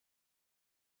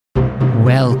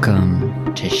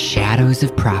Welcome to Shadows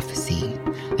of Prophecy,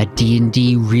 a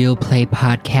D&D real play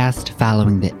podcast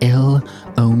following the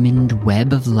ill-omened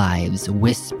web of lives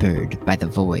whispered by the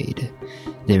void,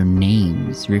 their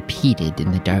names repeated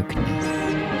in the darkness.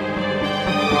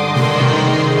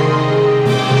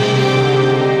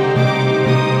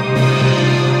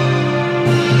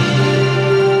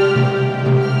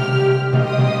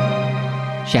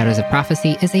 Shadows of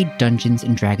Prophecy is a Dungeons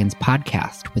 & Dragons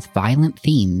podcast with violent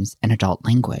themes and adult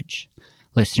language.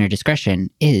 Listener discretion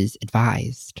is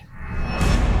advised.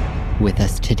 With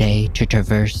us today to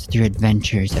traverse through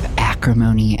adventures of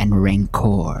acrimony and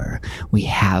rancor, we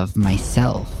have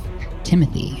myself,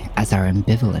 Timothy, as our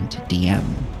ambivalent DM.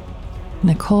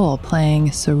 Nicole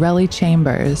playing Sorelli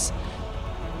Chambers.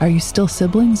 Are you still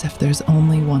siblings if there's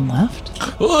only one left?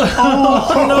 Oh,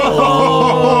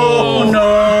 no!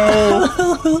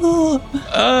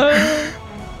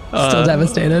 Still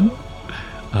devastated.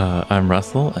 I'm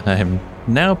Russell, and I am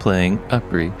now playing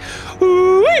Upri.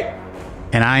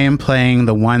 And I am playing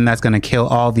the one that's going to kill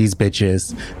all these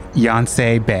bitches,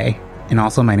 Yonsei Bay. And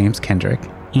also my name's Kendrick.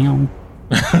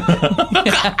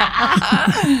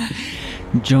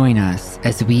 Join us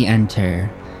as we enter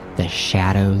the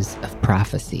Shadows of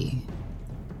Prophecy.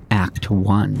 Act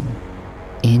 1.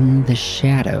 In the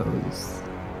Shadows.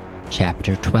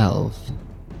 Chapter 12.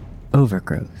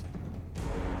 Overgrowth.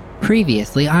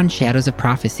 Previously on Shadows of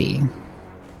Prophecy.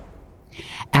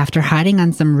 After hiding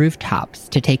on some rooftops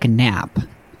to take a nap,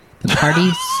 the party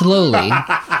slowly,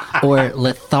 or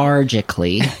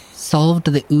lethargically, solved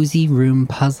the oozy room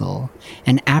puzzle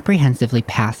and apprehensively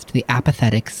passed the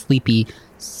apathetic, sleepy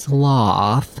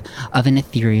sloth of an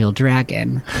ethereal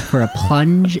dragon for a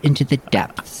plunge into the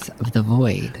depths of the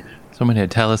void. So many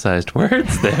italicized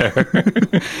words there.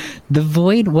 The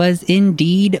void was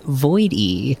indeed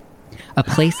voidy, a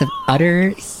place of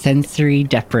utter sensory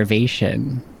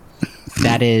deprivation.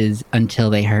 That is, until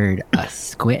they heard a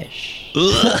squish,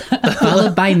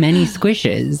 followed by many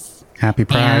squishes. Happy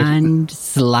Pride. And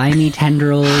slimy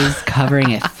tendrils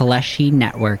covering a fleshy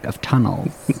network of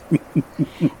tunnels.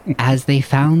 As they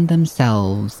found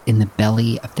themselves in the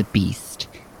belly of the beast,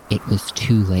 it was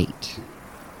too late.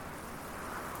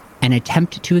 An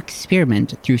attempt to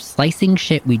experiment through slicing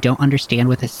shit we don't understand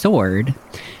with a sword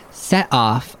set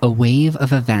off a wave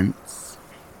of events,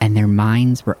 and their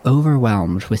minds were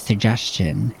overwhelmed with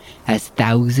suggestion as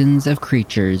thousands of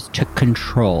creatures took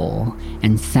control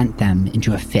and sent them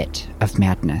into a fit of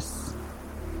madness.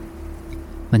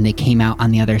 When they came out on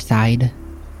the other side,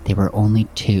 they were only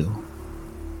two,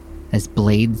 as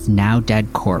Blade's now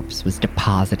dead corpse was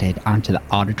deposited onto the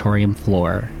auditorium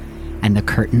floor and the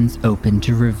curtains opened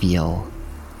to reveal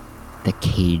the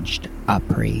caged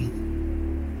Upri.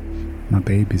 My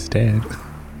baby's dead.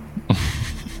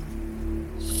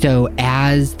 So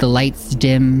as the lights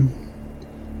dim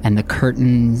and the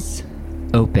curtains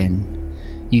open,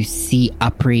 you see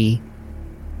Upri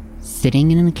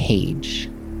sitting in a cage,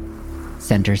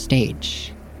 center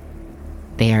stage.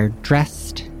 They are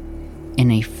dressed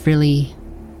in a frilly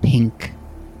pink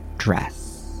dress.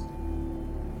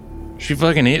 She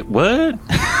fucking hit what?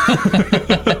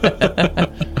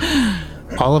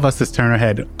 All of us just turn our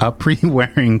head. Upri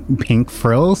wearing pink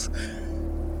frills?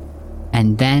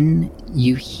 And then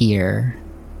you hear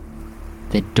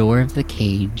the door of the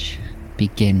cage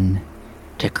begin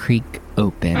to creak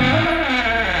open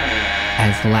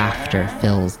as laughter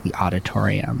fills the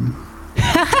auditorium.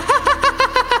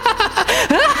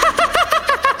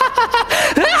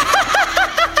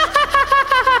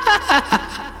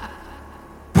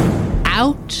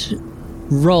 Out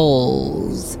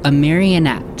rolls a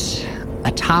marionette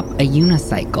atop a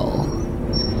unicycle.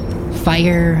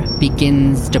 Fire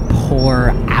begins to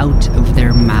pour out of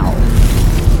their mouth,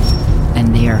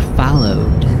 and they are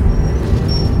followed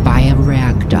by a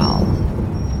ragdoll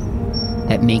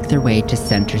that make their way to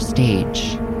center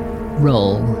stage.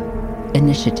 Roll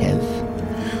initiative.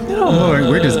 Oh, Lord,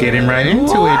 we're just getting right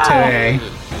into it today.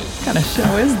 What kind of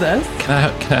show is this?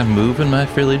 Can I move in my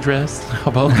frilly dress?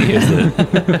 How bulky is it?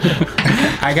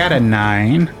 I got a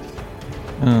 9.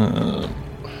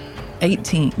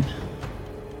 18.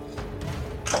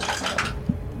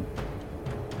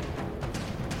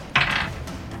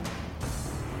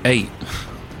 Eight.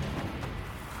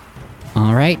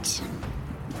 All right.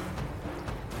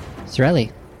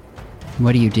 Sorelli,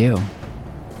 what do you do?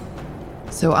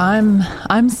 So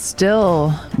I'm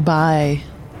still by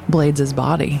Blades'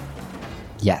 body,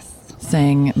 Yes.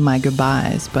 saying my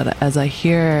goodbyes, but as I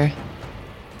hear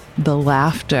the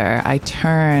laughter, I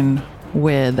turn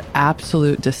with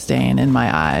absolute disdain in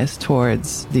my eyes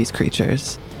towards these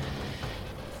creatures.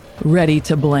 ready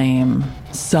to blame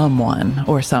someone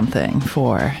or something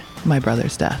for my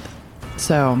brother's death.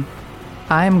 So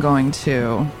I'm going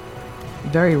to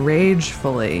very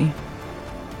ragefully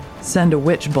send a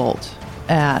witch bolt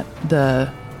at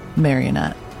the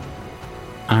marionette.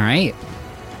 All right.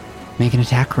 Make an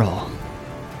attack roll.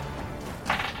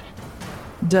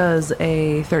 Does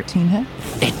a 13 hit?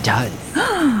 It does.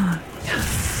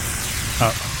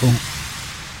 Oh.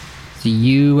 So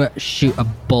you shoot a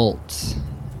bolt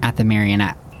at the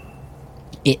marionette.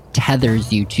 It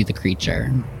tethers you to the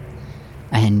creature.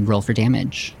 And roll for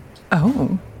damage. Oh.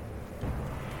 Roll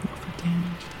for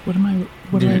damage. What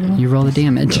do I roll? You roll the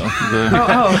damage. You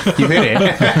hit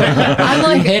it. I'm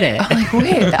like, hit it. I'm like,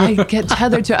 wait, I get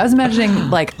tethered to it. I was imagining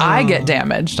like I get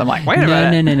damaged. I'm like, wait a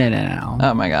minute. No.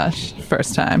 Oh my gosh.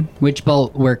 First time. Witch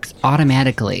bolt works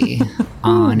automatically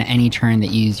on any turn that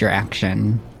you use your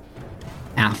action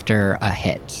after a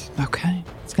hit. Okay.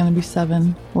 It's going to be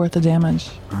 7 worth of damage.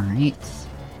 All right.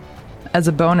 As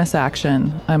a bonus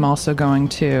action, I'm also going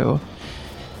to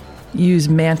use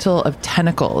Mantle of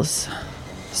Tentacles.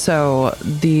 So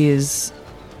these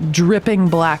dripping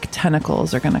black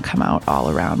tentacles are going to come out all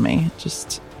around me,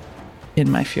 just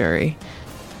in my fury.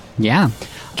 Yeah.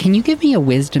 Can you give me a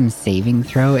wisdom saving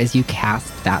throw as you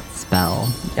cast that spell?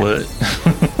 What?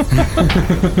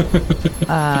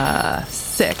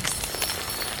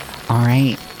 6. All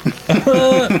right.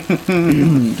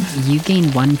 You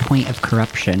gain 1 point of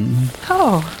corruption.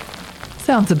 Oh,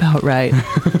 sounds about right.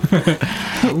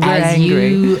 We're As angry.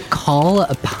 you call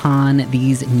upon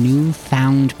these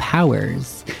newfound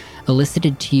powers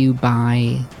elicited to you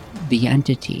by the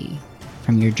entity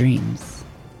from your dreams.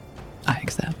 I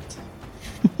accept.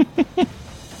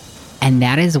 And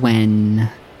that is when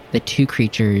the two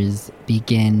creatures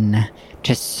begin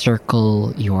to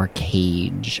circle your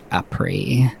cage,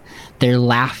 Upri. Their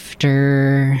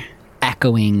laughter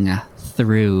echoing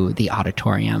through the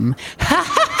auditorium.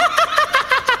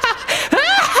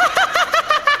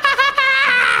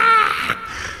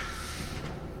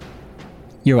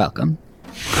 You're welcome.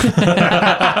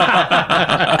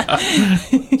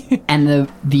 And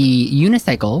the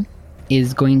unicycle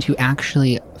is going to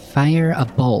actually fire a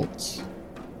bolt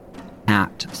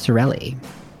at Sorelli.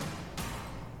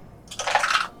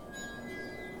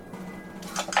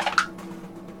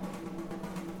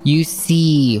 You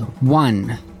see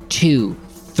 1, 2,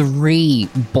 3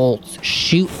 bolts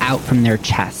shoot out from their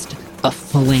chest, a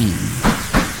flame.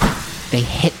 They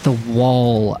hit the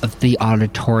wall of the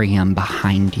auditorium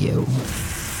behind you.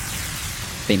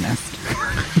 They missed.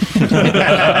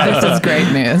 This is great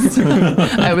news.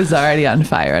 I was already on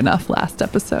fire enough last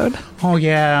episode. Oh,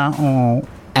 yeah. Oh.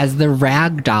 As the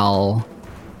ragdoll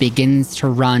begins to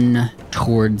run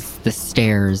towards the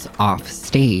stairs off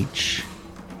stage,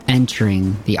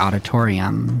 entering the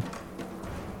auditorium,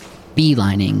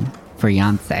 beelining for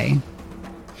Yancey.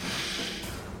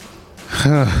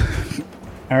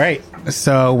 All right.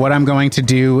 So what I'm going to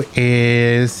do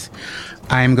is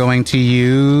I'm going to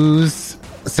use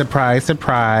surprise,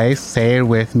 say it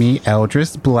with me,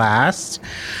 Eldritch Blast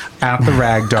out the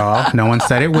ragdoll. No one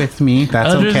said it with me.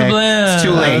 That's Eldritch okay. Blast.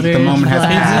 It's too late. The moment has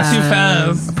It's passed. too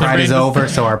fast. Pride is over,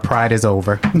 so our pride is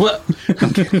over. What?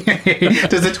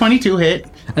 Does a 22 hit?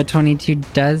 A 22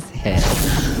 does hit.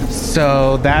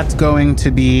 So that's going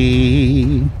to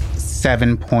be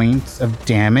 7 points of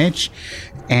damage.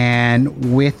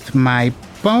 And with my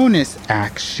bonus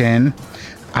action,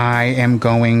 I am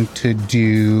going to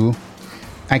do...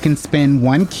 I can spend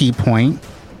 1 key point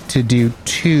to do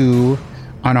 2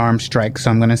 unarmed strikes.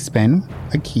 So I'm going to spend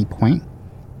a key point.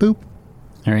 Boop.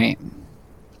 All right.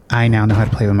 I now know how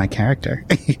to play with my character.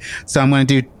 So I'm going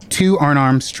to do 2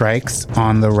 unarmed strikes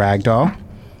on the ragdoll.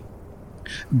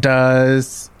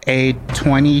 Does a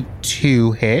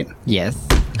 22 hit? Yes.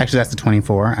 Actually, that's a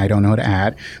 24. I don't know how to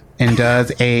add. And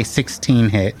does a 16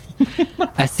 hit?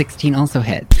 A 16 also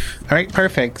hits. All right,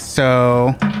 perfect.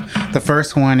 So the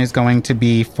first one is going to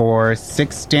be for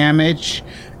 6 damage.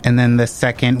 And then the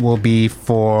second will be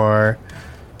for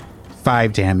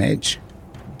 5 damage.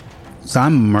 So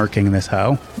I'm murking this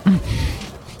hoe. All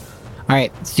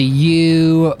right, so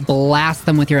you blast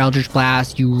them with your Eldritch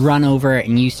Blast. You run over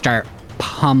and you start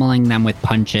pummeling them with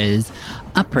punches.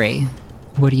 Upri,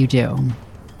 what do you do?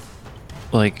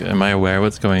 Like, am I aware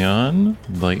what's going on?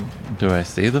 Like, do I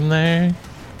see them there?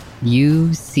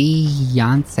 You see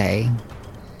Yancey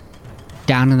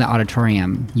down in the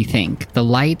auditorium, you think. The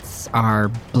lights are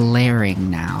blaring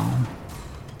now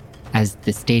as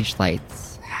the stage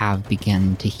lights have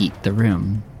begun to heat the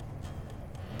room.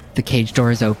 The cage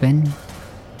door is open,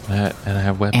 And I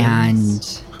have weapons.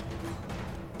 and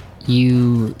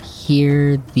you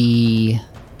hear the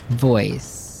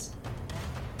voice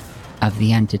of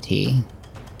the entity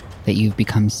that you've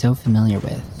become so familiar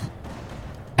with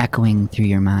echoing through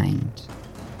your mind.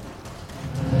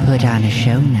 Put on a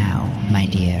show now, my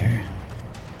dear.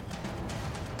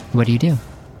 What do you do?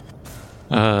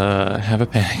 Have a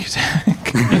panic attack.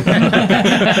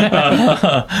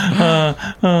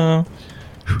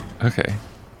 Okay.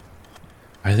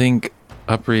 I think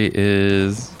Upri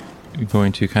is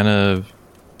going to kind of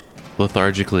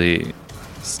lethargically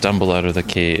stumble out of the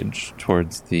cage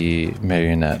towards the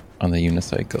marionette on the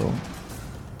unicycle.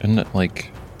 And,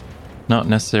 like, not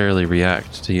necessarily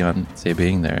react to Yonsei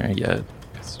being there yet.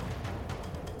 'Cause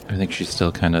I think she's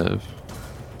still kind of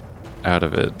out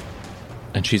of it.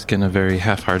 And she's gonna very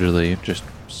half-heartedly just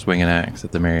swing an axe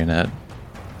at the marionette.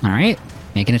 All right,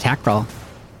 make an attack roll.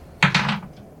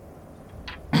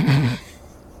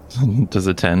 Does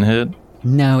a 10 hit?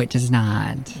 No, it does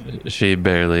not. She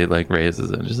barely, like, raises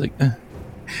it. Just like,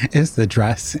 It's the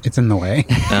dress. It's in the way.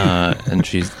 and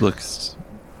she looks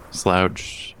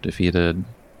slouched, defeated.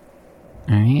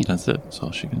 All right, That's it. That's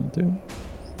all she can do.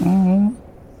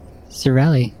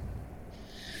 Sorelli.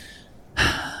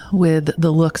 With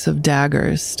the looks of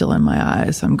daggers still in my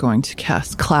eyes, I'm going to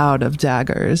cast Cloud of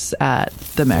Daggers at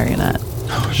the marionette.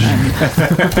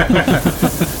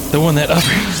 The one that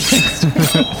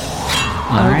Upri.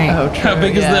 All right. Oh, true. How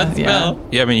big is Yeah, that spell?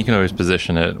 Yeah, I mean, you can always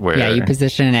position it where. Yeah, you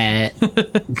position it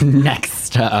next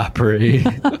to Upri.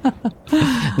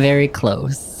 Very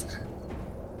close.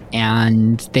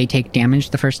 And they take damage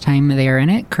the first time they are in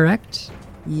it, correct?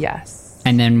 Yes.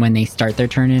 And then when they start their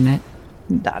turn in it?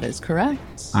 That is correct.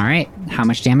 All right. How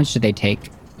much damage do they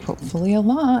take? Hopefully a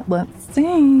lot. Let's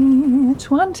see.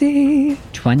 20.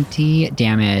 20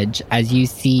 damage as you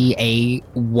see a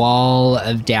wall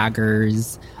of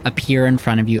daggers appear in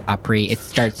front of you, Upri. It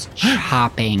starts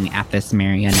chopping at this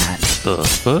marionette. The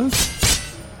fuck?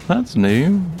 That's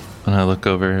new. And I look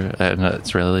over at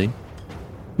it's really.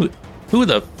 Who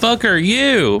the fuck are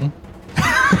you?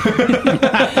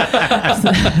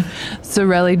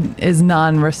 Sorelli is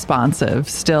non-responsive,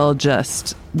 still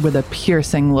just with a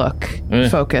piercing look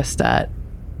focused at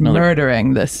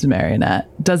murdering this marionette.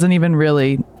 Doesn't even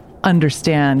really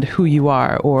understand who you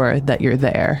are or that you're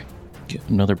there. Get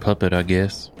another puppet, I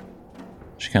guess.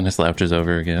 She kind of slouches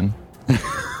over again.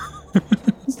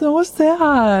 So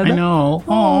sad. I know.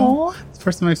 Aw. It's the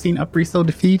first time I've seen Upri so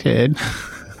defeated.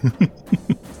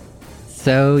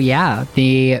 So yeah,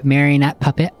 the marionette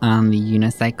puppet on the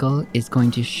unicycle is going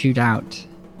to shoot out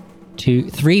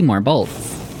 3 more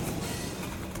bolts.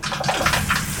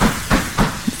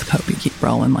 Let's hope you keep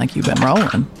rolling like you've been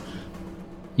rolling.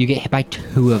 You get hit by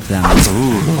 2 of them.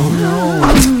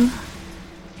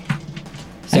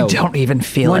 So, I don't even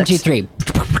feel 1, it. 2, 3.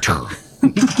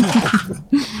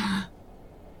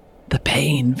 The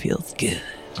pain feels good.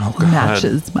 Oh, God.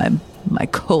 Matches my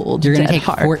cold, You're going dead to take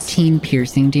heart. 14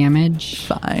 piercing damage.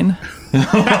 Fine.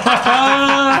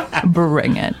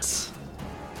 Bring it.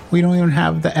 We don't even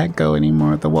have the echo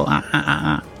anymore. The wall.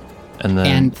 And then.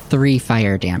 And 3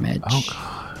 fire damage. Oh,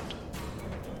 God.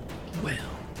 Well.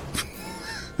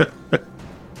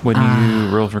 When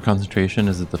you roll for concentration,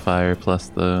 is it the fire plus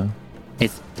the.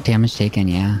 It's damage taken,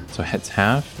 yeah. So it's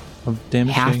half of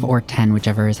damage? Half taken? or 10,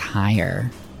 whichever is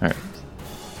higher. All right.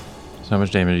 So how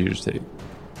much damage do you just take?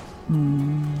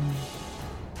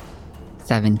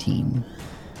 17.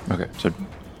 Okay, so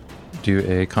do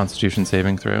a Constitution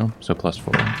saving throw. So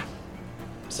 +4.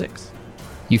 6.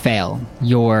 You fail.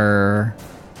 Your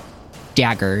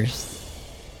daggers,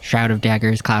 Shroud of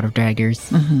Daggers, Cloud of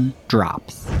Daggers,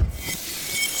 drops.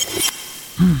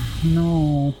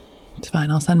 No. It's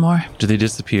fine. I'll send more. Do they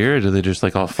disappear, or do they just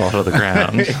like all fall to the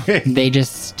ground? They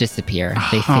just disappear.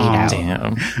 They fade out.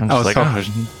 Damn. I'm Oh, just like,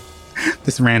 so-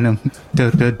 This random.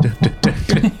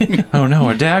 oh no,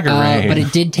 a dagger rain. But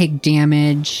it did take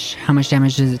damage. How much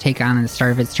damage does it take on the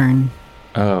start of its turn?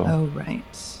 Oh. Oh, right.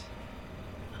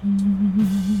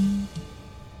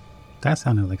 That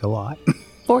sounded like a lot.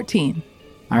 14.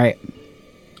 All right.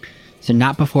 So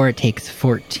not before it takes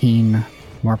 14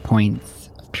 more points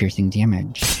of piercing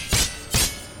damage.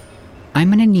 I'm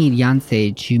going to need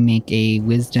Yonsei to make a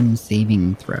wisdom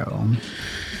saving throw.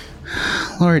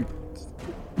 Lord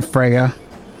Freya.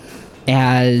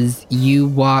 As you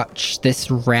watch this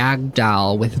rag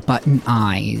doll with button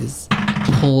eyes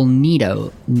pull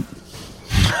needles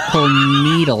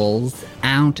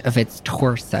out of its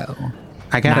torso.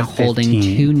 I got now a 15. holding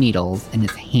 2 needles in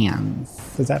its hands.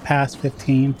 Does that pass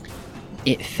 15?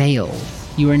 It fails.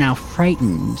 You are now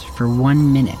frightened for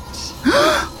 1 minute.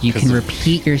 You can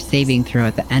repeat your saving throw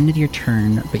at the end of your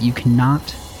turn, but you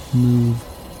cannot move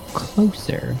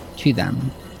closer to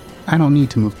them. I don't need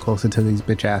to move closer to these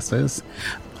bitch asses.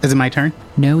 Is it my turn?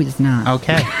 No, it's not.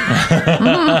 Okay.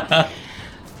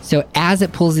 So as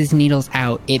it pulls these needles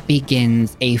out, it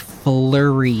begins a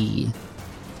flurry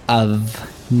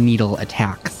of needle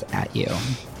attacks at you.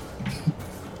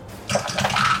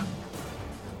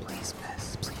 Please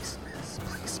miss. Please miss.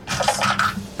 Please miss.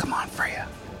 Come on, Freya.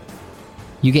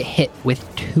 You get hit with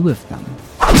 2 of them.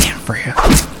 Damn, Freya.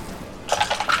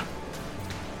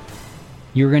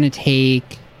 You're going to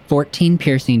take 14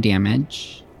 piercing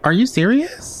damage Are you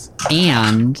serious?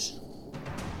 and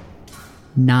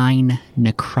 9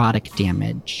 necrotic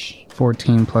damage.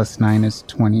 14 plus 9 is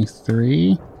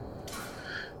 23.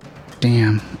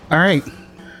 Damn. All right.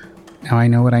 Now I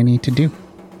know what I need to do.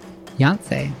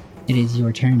 Yancey, it is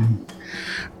your turn.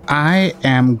 I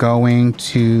am going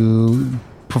to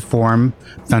perform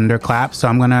thunderclap. So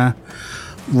I'm going to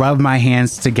rub my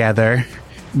hands together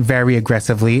very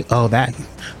aggressively. Oh, that.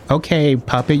 Okay,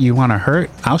 puppet, you want to hurt?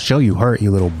 I'll show you hurt,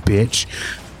 you little bitch.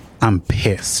 I'm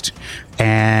pissed.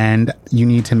 And you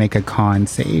need to make a con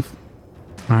save.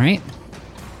 All right.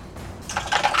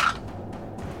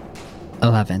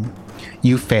 11.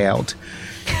 You failed.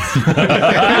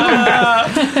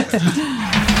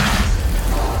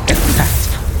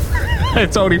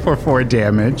 It's only for 4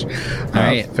 damage. All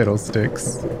right.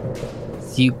 Fiddlesticks.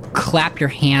 So you clap your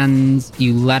hands,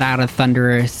 you let out a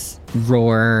thunderous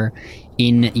roar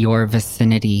in your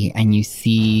vicinity, and you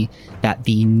see that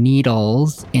the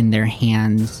needles in their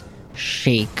hands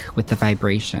shake with the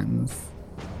vibrations.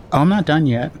 Oh, I'm not done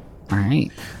yet. All right.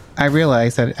 I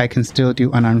realize that I can still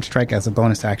do unarmed strike as a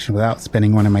bonus action without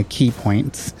spending one of my key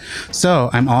points. So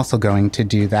I'm also going to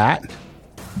do that.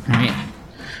 All right.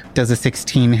 Does a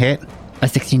 16 hit? A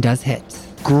 16 does hit.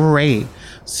 Great.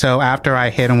 So after I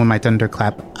hit them with my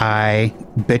thunderclap, I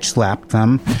bitch slap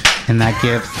them, and that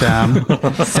gives them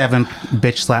 7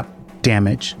 bitch slap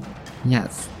damage.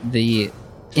 Yes. The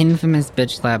infamous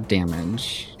bitch slap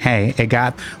damage Hey, it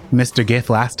got Mr. Gift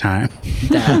last time.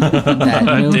 that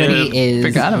nobody is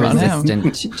Forgot about him.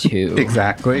 resistant to.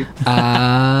 Exactly.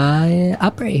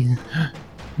 Upray,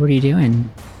 what are you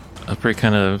doing? Upray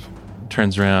kind of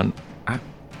turns around.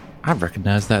 I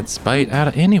recognize that spite out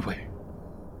of anywhere.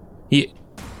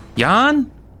 Jan?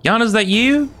 Jan, is that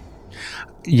you?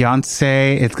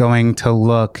 Yancey is going to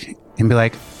look and be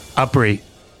like, Upri,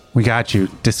 we got you.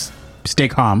 Just stay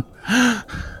calm.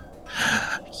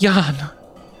 Jan,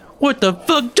 what the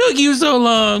fuck took you so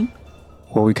long?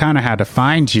 Well, we kind of had to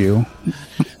find you.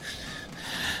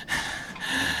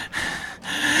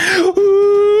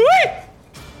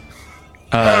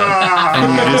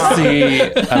 And you just see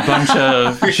a bunch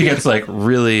of... She gets like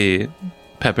really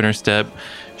pep in her step.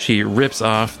 She rips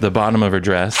off the bottom of her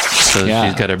dress. So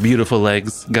she's got her beautiful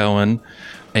legs going.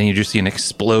 And you just see an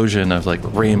explosion of like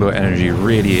rainbow energy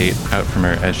radiate out from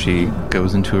her as she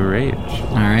goes into a rage.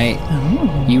 All right.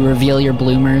 You reveal your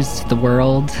bloomers to the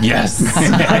world. Yes.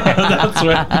 That's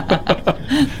right.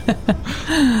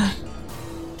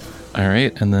 All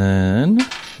right. And then...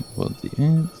 Well,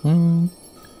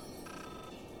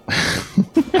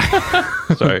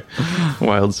 sorry.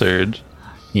 Wild surge.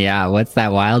 Yeah, what's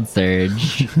that wild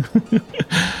surge?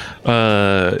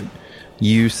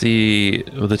 You see,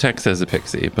 well, the text says a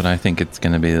pixie, but I think it's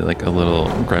going to be like a little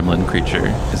gremlin creature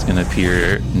is going to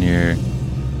appear near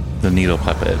the needle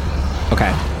puppet.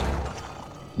 Okay.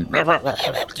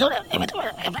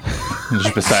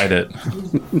 Just beside it.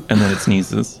 And then it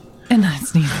sneezes And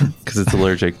that's neat. because it's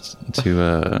allergic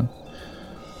to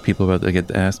people about to get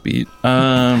the ass beat.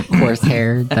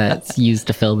 Horsehair that's used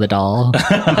to fill the doll.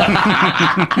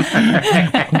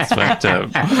 It's fucked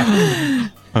up.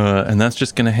 And that's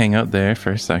just going to hang out there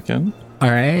for a second. All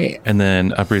right. And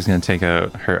then Upper's going to take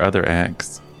out her other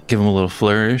axe, give him a little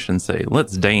flourish, and say,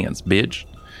 "Let's dance, bitch."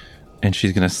 And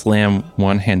she's going to slam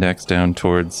one hand axe down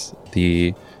towards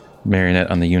the marionette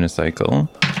on the unicycle.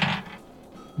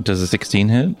 Does a 16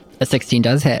 hit? A 16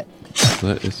 does hit. So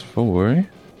that is for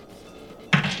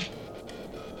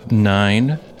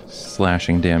 9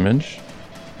 slashing damage.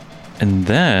 And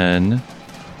then,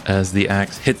 as the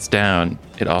axe hits down,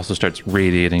 it also starts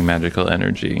radiating magical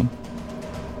energy.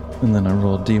 And then I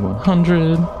roll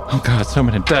D100. Oh god, so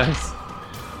many dice.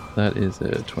 That is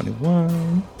a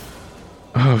 21.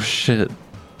 Oh shit.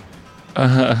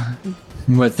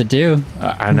 What's it do?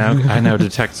 I now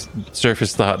detect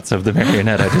surface thoughts of the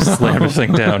marionette I just slammed the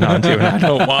thing down onto, and I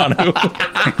don't want to.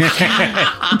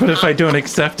 But if I don't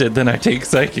accept it, then I take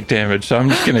psychic damage, so I'm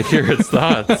just going to hear its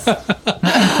thoughts.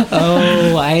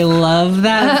 Oh, I love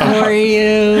that for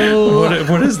you.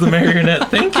 What is the marionette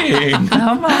thinking?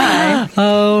 Oh my.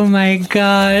 Oh my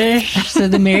gosh. So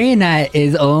the marionette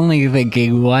is only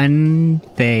thinking one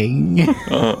thing.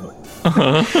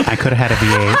 I could have had a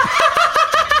V8.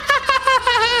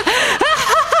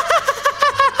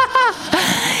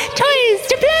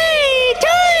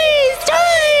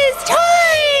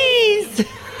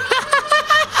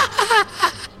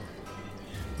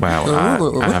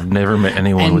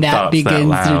 anyone with that thoughts that begins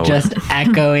to loud. just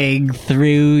echoing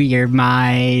through your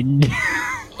mind.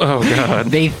 Oh God.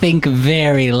 They think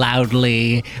very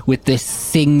loudly with this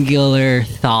singular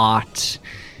thought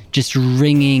just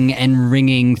ringing and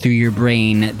ringing through your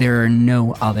brain. There are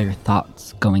no other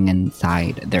thoughts going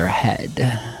inside their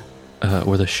head.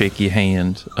 With a shaky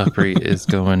hand, Upri is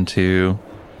going to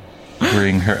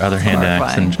bring her other hand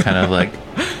axe and kind of like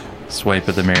swipe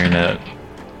at the marionette.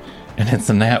 And it's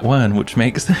a nat 1, which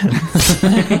makes sense.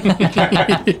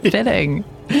 Fitting.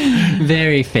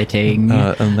 Very fitting.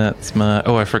 And that's my...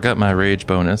 Oh, I forgot my rage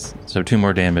bonus. So 2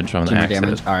 more damage on the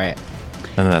axe. All right.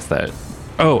 And that's that.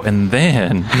 Oh, and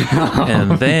then...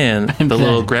 the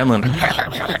little gremlin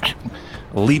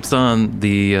leaps on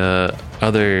the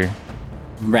other...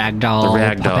 Ragdoll.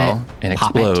 ragdoll and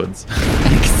explodes.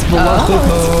 Explodes.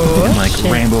 In like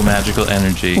rainbow magical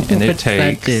energy. And it What's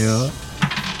that do?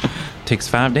 takes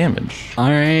 5 damage.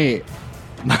 All right.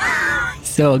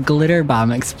 So a glitter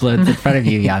bomb explodes in front of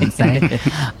you, Yancey.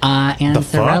 And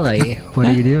Sorelli, what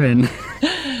are you doing?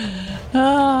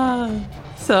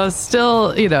 So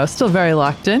still very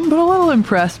locked in, but a little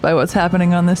impressed by what's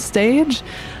happening on this stage.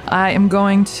 I am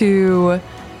going to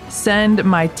send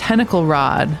my tentacle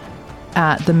rod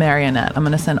at the marionette. I'm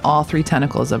going to send all 3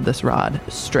 tentacles of this rod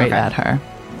straight at her.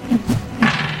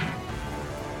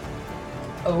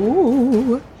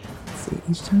 Oh. Let's see.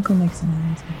 Each tentacle makes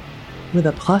an with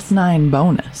a +9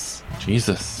 bonus.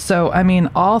 Jesus. So, I mean,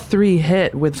 all 3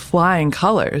 hit with flying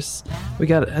colors. We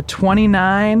got a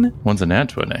 29. One's a nat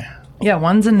 20. Yeah,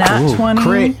 one's a nat 20.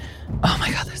 crit. Oh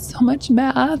my God, there's so much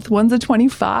math. One's a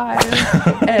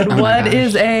 25. And one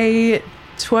is a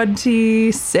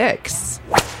 26.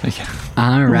 Yeah.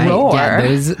 All right. Roar. Yeah,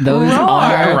 those Roar.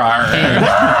 are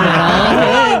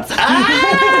hits.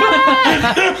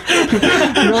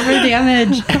 Roll for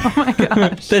damage. Oh my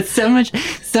gosh. That's so much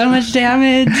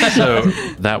damage. So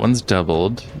that one's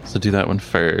doubled. So do that one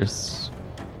first.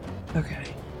 Okay.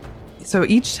 So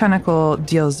each tentacle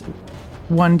deals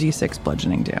 1d6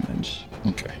 bludgeoning damage.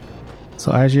 Okay.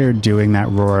 So as you're doing that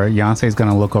roar, Yancey's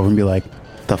gonna look over and be like,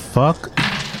 "The fuck?"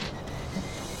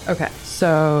 Okay.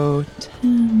 So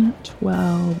 10,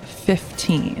 12,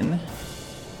 15.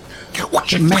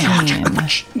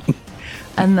 15.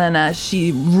 And then as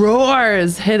she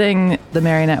roars, hitting the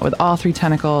marionette with all 3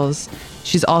 tentacles,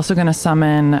 she's also going to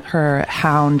summon her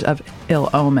Hound of Ill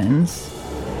Omens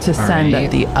to send right.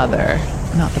 at the other,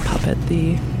 not the puppet,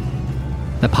 the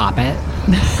poppet.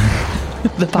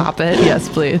 the puppet. Yes,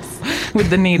 please, with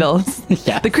the needles.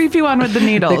 Yeah. The creepy one with the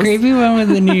needles. The creepy one with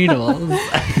the needles.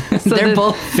 They're the-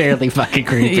 both fairly fucking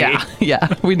creepy. Yeah.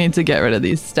 We need to get rid of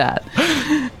these stat.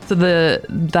 So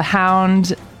the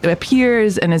hound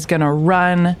appears and is going to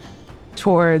run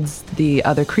towards the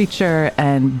other creature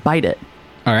and bite it.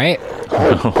 All right.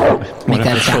 What if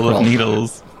that it's attack full roll. of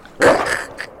needles?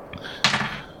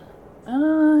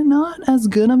 Not as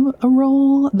good of a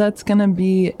roll. That's going to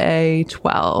be a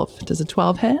 12. Does a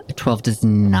 12 hit? 12 does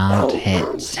not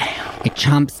hit. It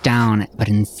chomps down, but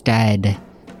instead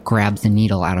grabs a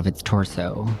needle out of its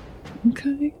torso.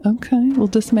 Okay. We'll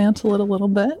dismantle it a little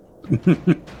bit.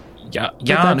 Yeah. But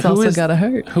that's also got to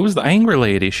hurt. Who's the angry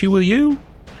lady? She with you?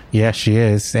 Yes, she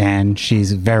is, and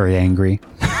she's very angry.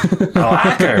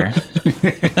 I like her.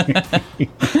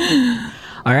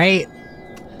 All right.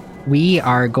 We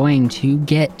are going to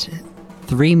get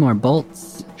 3 more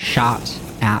bolts shot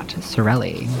at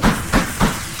Sorelli.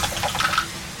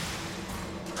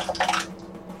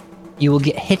 You will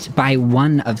get hit by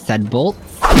one of said bolts,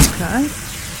 Okay.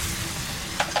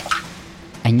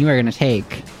 and you are going to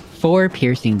take 4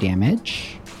 piercing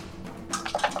damage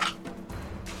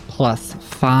plus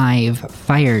 5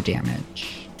 fire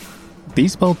damage.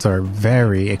 These bolts are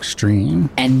very extreme.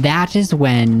 And that is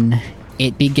when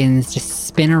it begins to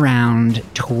spin around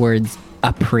towards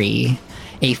Apri.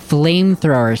 A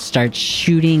flamethrower starts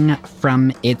shooting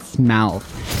from its mouth.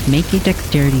 Make a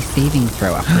dexterity saving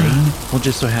throw, Apri. Well,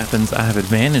 just so happens I have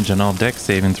advantage on all dex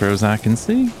saving throws I can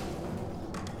see.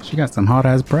 She got some hot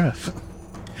ass breath.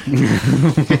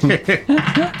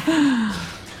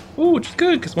 Oh, which is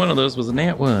good because one of those was a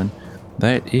nat 1.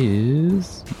 That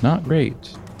is not great.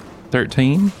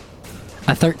 13.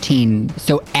 A 13.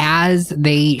 So as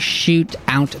they shoot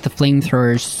out the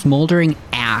flamethrowers, smoldering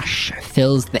ash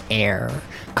fills the air,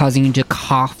 causing you to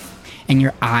cough and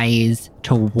your eyes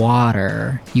to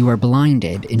water. You are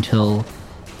blinded until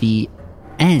the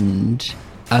end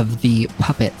of the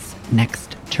puppet's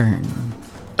next turn.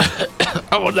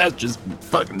 Oh, that's just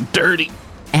fucking dirty.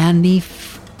 And the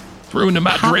Ruining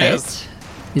my dress.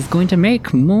 puppet is going to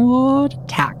make more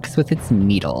attacks with its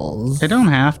needles. They don't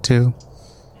have to.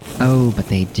 Oh, but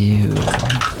they do.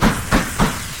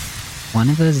 One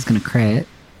of those is going to crit.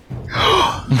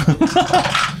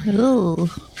 Ooh.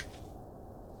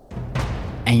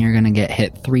 And you're going to get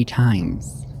hit 3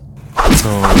 times.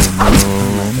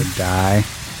 Oh, To die.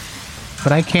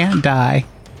 But I can't die.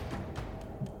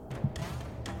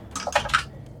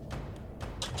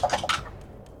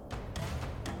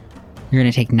 You're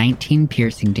going to take 19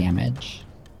 piercing damage.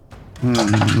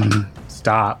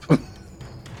 Stop.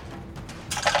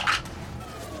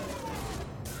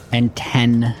 And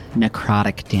 10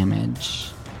 necrotic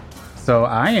damage. So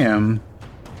I am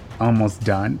almost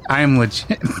done. I am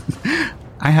legit.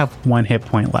 I have 1 hit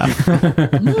point left.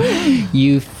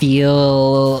 You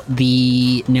feel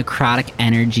the necrotic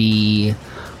energy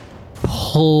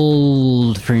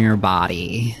pulled from your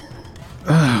body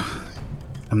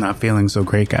I'm not feeling so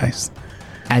great, guys.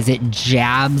 as it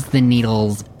jabs the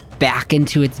needles back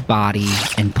into its body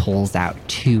and pulls out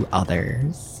 2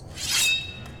 others.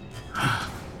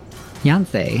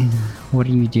 Yancey, what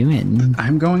are you doing?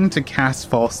 I'm going to cast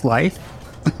False Life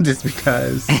just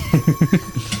because,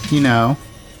 you know,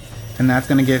 and that's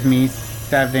going to give me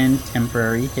 7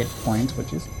 temporary hit points,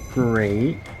 which is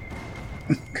great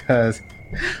because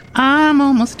I'm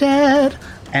almost dead.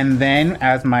 And then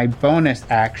as my bonus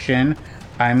action,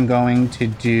 I'm going to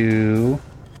do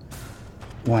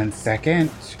 1 second.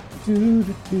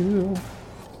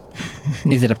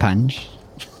 Is it a punch?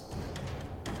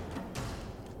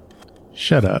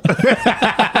 Shut up.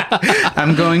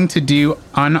 I'm going to do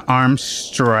unarmed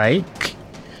strike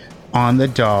on the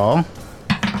doll.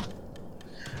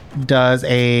 Does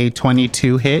a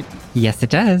 22 hit? Yes, it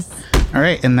does. All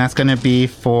right, and that's going to be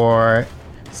for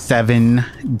 7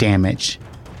 damage.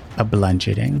 A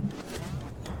bludgeoning.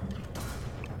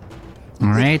 All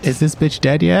right. Is this bitch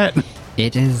dead yet?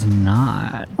 It is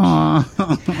not.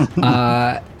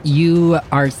 Aw. You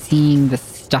are seeing the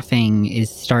stuffing is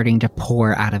starting to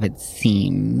pour out of its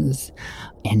seams,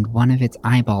 and one of its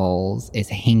eyeballs is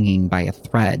hanging by a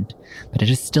thread, but it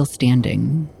is still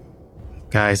standing.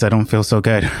 Guys, I don't feel so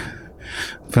good.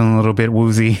 I'm feeling a little bit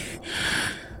woozy.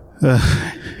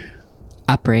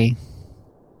 Upray.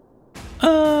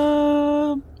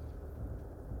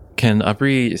 Can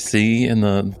Upri see in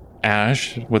the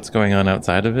ash what's going on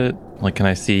outside of it? Like, can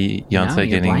I see No, Yancey you're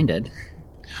getting... blinded.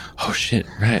 Oh, shit,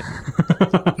 right.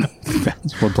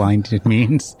 That's what blinded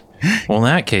means. Well, in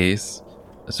that case,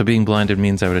 so being blinded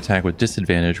means I would attack with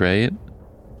disadvantage, right?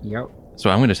 Yep. So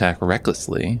I'm going to attack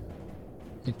recklessly.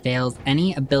 It fails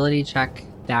any ability check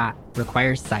that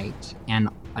requires sight, and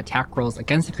attack rolls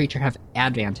against the creature have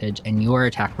advantage, and your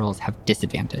attack rolls have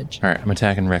disadvantage. All right, I'm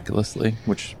attacking recklessly,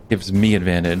 which gives me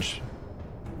advantage.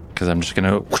 Because I'm just going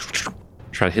to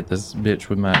try to hit this bitch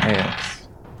with my axe.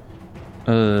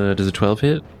 Does a 12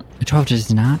 hit? The 12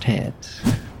 does not hit.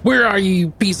 Where are you,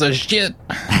 piece of shit?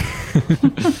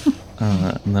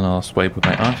 And then I'll swipe with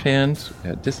my offhand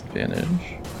at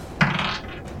disadvantage.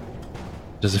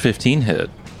 Does a 15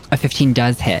 hit? A 15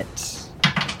 does hit.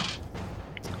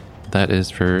 That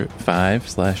is for 5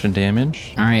 slashing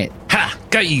damage. All right. Ha!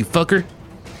 Got you, fucker!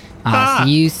 So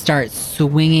you start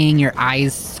swinging, your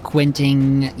eyes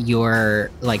squinting, you're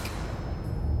like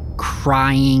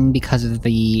crying because of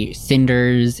the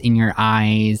cinders in your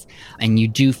eyes, and you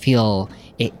do feel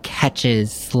it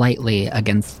catches slightly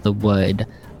against the wood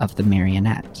of the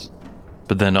marionette.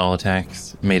 But then all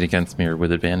attacks made against me are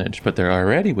with advantage. But they're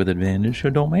already with advantage, so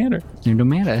it don't matter. It don't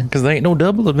matter. Because there ain't no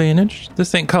double advantage.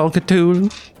 This ain't called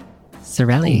Cthulhu.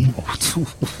 Sorelli.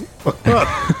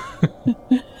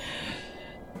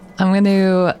 I'm going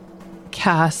to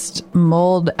cast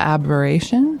Mold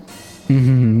Aberration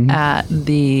at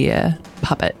the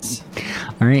puppet.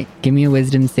 All right, give me a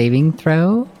wisdom saving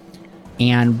throw.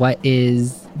 And what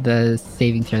is the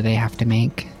saving throw they have to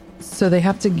make? So they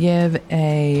have to give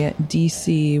a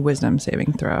DC wisdom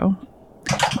saving throw.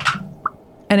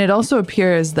 And it also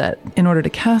appears that in order to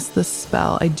cast this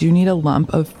spell, I do need a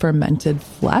lump of fermented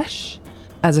flesh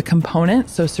as a component.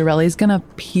 So Sorelli's going to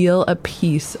peel a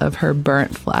piece of her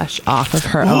burnt flesh off of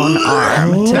her own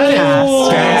arm to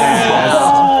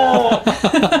cast.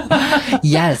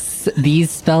 Yes, these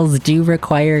spells do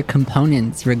require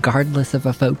components regardless of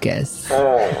a focus.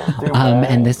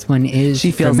 And this one is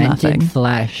She feels fermented nothing.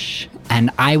 flesh. And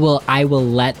I will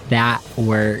let that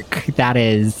work. That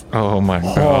is, Oh my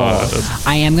god.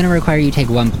 I am going to require you take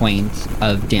 1 point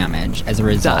of damage as a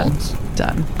result.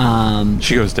 Done.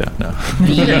 She goes down now.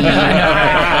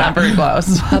 Not very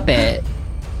close. Puppet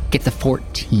gets a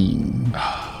 14.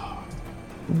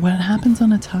 What happens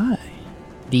on a tie?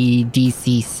 The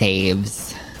DC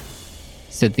saves.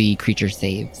 So the creature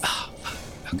saves.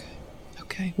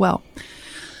 Okay. Well,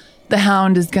 the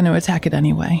hound is going to attack it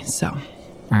anyway, so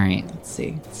All right. Let's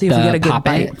see if we The get a good Popeye?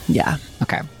 bite. Yeah.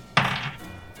 Okay.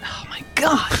 Oh my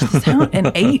gosh,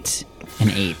 an 8. An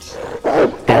 8.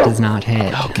 That does not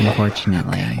hit,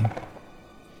 unfortunately.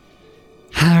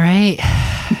 All right.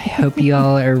 I hope you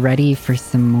all are ready for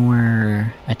some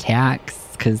more attacks,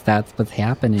 because that's what's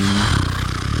happening.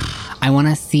 I want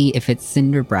to see if its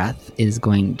Cinder Breath is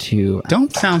going to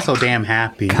Don't sound so damn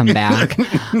happy. come back.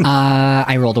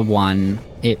 I rolled a 1.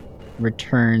 It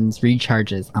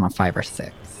recharges on a 5 or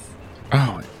 6.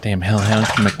 Oh, damn hellhound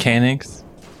mechanics.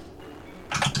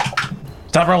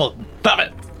 Stop rolling. Stop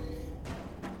it.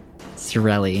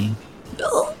 Sorelli.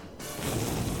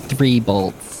 3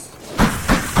 bolts.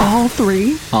 All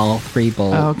 3? All 3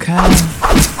 bolts Okay.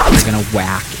 are going to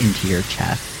whack into your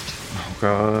chest. Oh,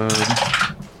 God.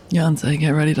 Yancey,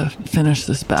 get ready to finish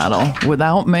this battle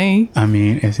without me. I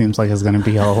mean, it seems like it's going to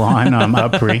be all on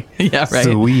Upri. Yeah, right.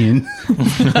 So we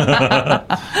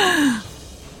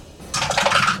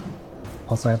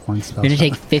Also, I have 1 spell. You're going to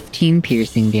take 15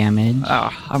 piercing damage Oh,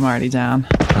 I'm already down.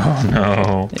 Oh,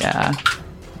 no. Yeah.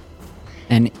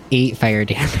 and 8 fire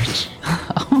damage.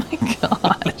 Oh my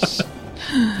gosh.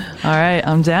 All right,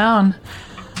 I'm down.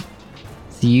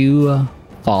 So you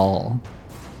fall.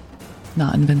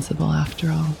 Not invincible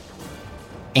after all.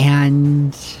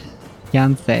 And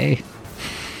Yancey,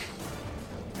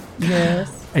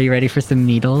 Yes. are you ready for some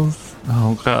needles?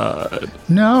 Oh, God.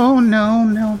 No.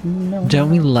 Don't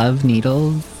we love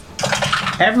needles?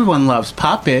 Everyone loves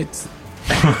puppets.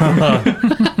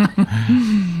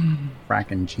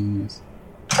 Fracking genius.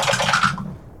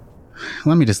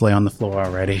 Let me just lay on the floor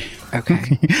already.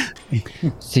 Okay.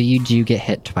 So you do get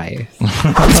hit twice.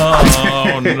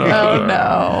 Oh, no. Oh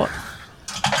no.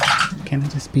 Can I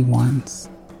just be once?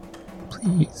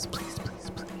 Please.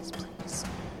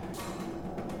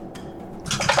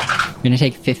 You're going to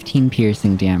take 15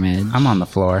 piercing damage I'm on the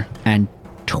floor. and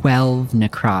 12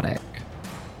 necrotic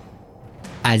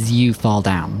as you fall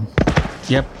down.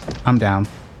 Yep, I'm down.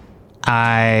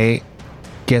 I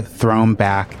get thrown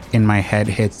back and my head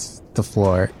hits the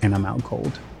floor and I'm out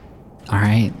cold. All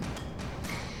right.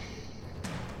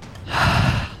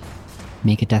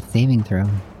 Make a death saving throw.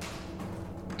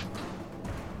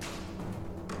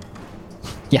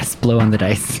 Yes, blow on the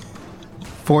dice.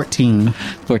 14.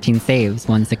 14 saves,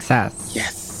 1 success.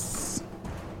 Yes.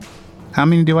 How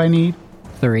many do I need?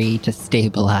 3 to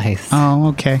stabilize. Oh,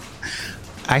 okay.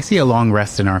 I see a long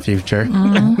rest in our future.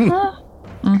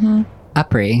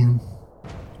 Upri.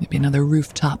 Maybe another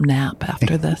rooftop nap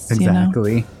after this, you know?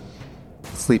 Exactly.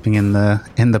 Sleeping in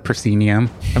the proscenium.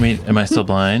 I mean, am I still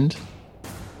blind?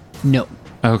 No.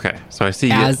 Okay, so I see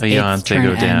As its Yancey turn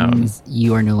go down. ends,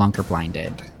 you are no longer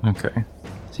blinded. Okay.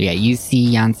 So yeah, you see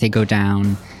Yancey go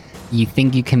down. You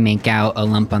think you can make out a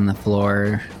lump on the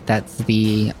floor. That's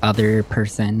the other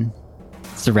person,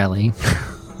 Sorelli.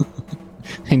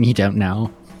 And you don't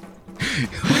know.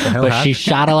 But she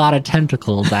shot a lot of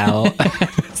tentacles out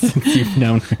since you've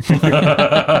known her.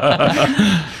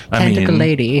 Tentacle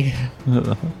lady.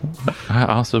 I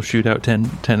also shoot out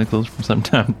tentacles from some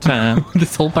time to time.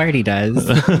 This whole party does.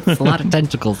 It's a lot of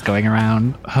tentacles going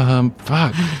around.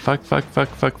 Fuck.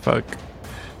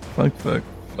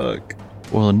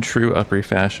 Well, in true Upri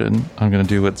fashion, I'm going to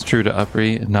do what's true to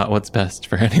Upri and not what's best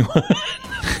for anyone.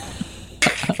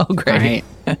 Oh, All great.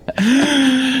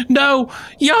 right. No,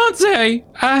 Yancey!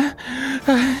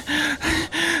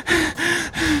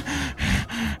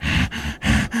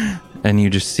 And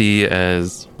you just see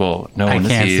as, well, no one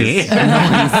can't sees. see. No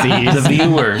one sees. The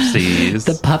viewer sees.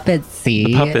 The puppets see.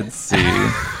 The puppets see.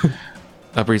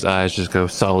 Upri's eyes just go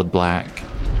solid black,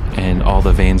 and all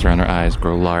the veins around her eyes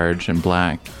grow large and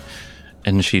black.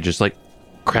 And she just like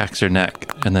cracks her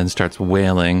neck and then starts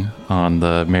wailing on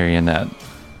the marionette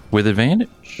with advantage.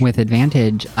 With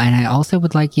advantage. And I also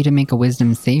would like you to make a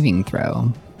wisdom saving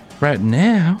throw. Right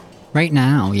now? Right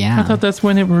now, yeah. I thought that's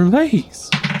when it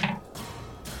released.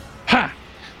 Ha!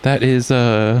 That is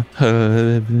 4.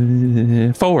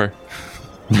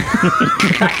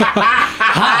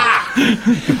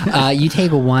 You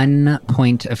take 1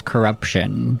 point of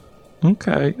corruption.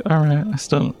 Okay, all right. I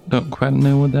still don't quite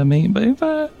know what that means,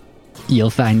 but You'll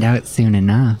find out soon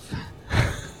enough.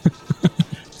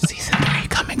 Season 3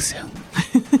 coming soon.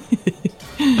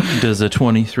 does a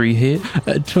 23 hit?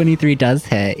 23 does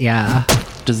hit, yeah.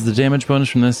 Does the damage bonus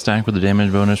from this stack with the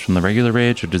damage bonus from the regular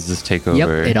rage, or does this take over? Yep,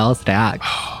 it all stacks.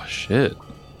 Oh, shit.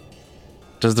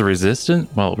 Does the resistance?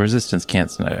 Well, resistance can't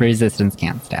stack. Resistance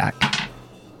can't stack.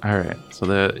 All right, so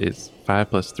that is 5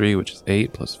 plus 3, which is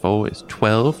 8, plus 4 is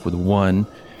 12 with 1.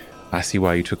 I see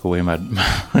why you took away my...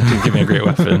 didn't give me a great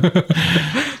weapon.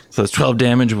 So it's 12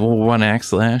 damage with 1 axe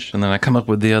slash, and then I come up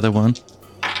with the other one.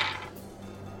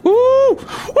 Woo!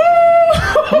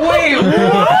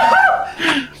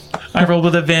 I rolled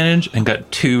with advantage and got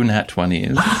 2 nat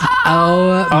 20s.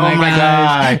 Oh my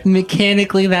God.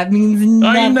 Mechanically, that means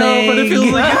nothing. I know, but it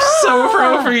feels like it's so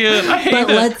appropriate. I hate But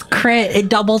it. let's crit. It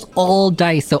doubles all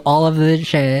dice, so all of the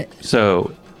shit.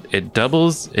 So it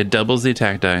doubles the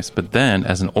attack dice, but then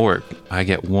as an orc, I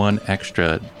get 1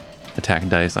 extra attack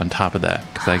dice on top of that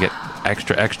because I get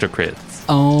extra crits.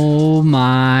 Oh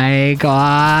my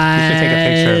god! You should take a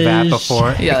picture of that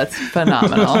before. Yeah, that's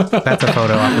phenomenal. That's a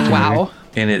photo opportunity. Wow.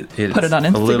 And it's Put it on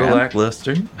a little Instagram.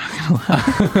 lackluster.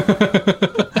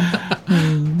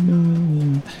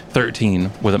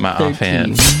 13 with my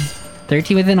offhand.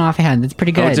 13 with an offhand. That's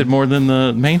pretty Oh, it good. did more than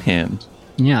the main hand.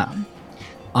 Yeah.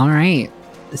 All right.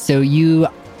 So you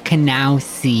can now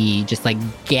see just like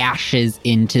gashes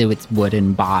into its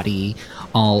wooden body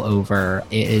all over.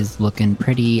 It is looking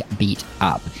pretty beat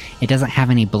up. It doesn't have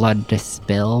any blood to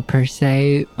spill per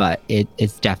se, but it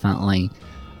is definitely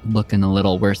looking a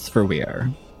little worse for wear.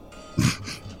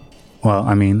 Well,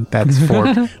 I mean, that's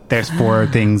 4. There's 4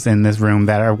 things in this room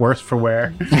that are worse for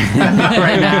wear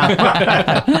right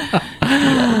now.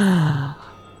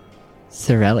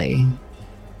 Sorelli,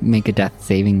 make a death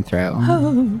saving throw.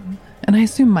 And I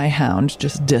assume my hound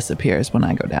just disappears when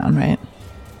I go down, right?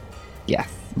 Yes.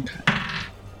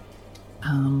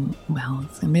 Well,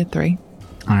 it's gonna be a 3.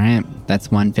 All right. That's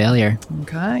 1 failure.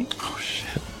 Okay.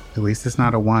 At least it's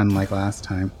not a 1 like last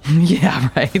time. Yeah,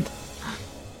 right.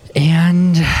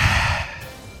 And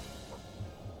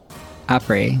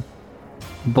Opry,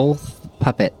 both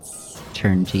puppets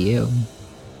turn to you.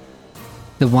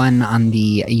 The one on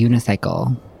the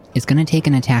unicycle is going to take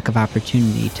an attack of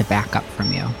opportunity to back up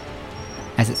from you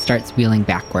as it starts wheeling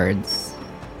backwards.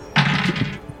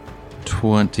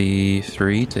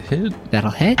 23 to hit.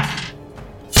 That'll hit.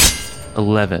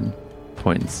 11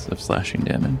 points of slashing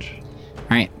damage. All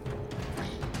right.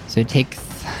 So it takes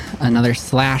another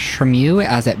slash from you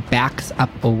as it backs up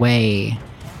away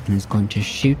and is going to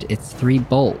shoot its 3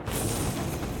 bolts.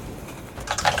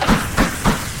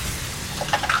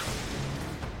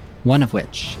 One of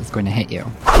which is going to hit you.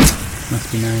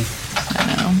 Must be nice.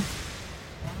 I know.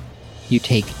 You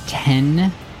take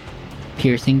 10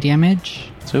 piercing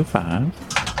damage So 5.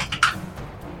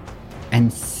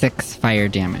 and 6 fire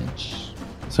damage.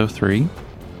 So 3.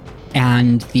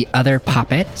 And the other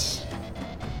puppet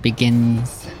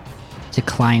begins to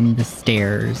climb the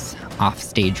stairs off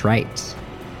stage right.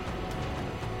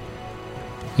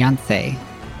 Yancey,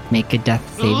 make a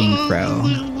death saving throw.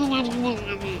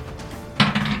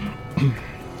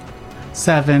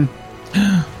 7.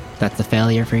 That's a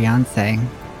failure for Yancey.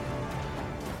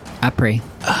 Apri,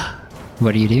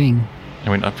 what are you doing? I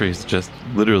mean, Upri's just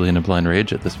literally in a blind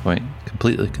rage at this point,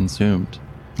 completely consumed.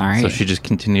 All right. So she just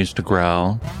continues to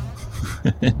growl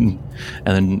and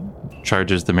then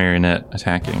charges the marionette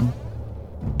attacking.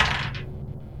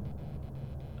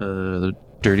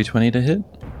 Dirty 20 to hit.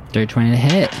 Dirty 20 to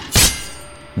hit.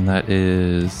 And that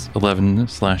is 11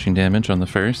 slashing damage on the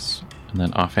first. And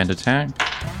then offhand attack.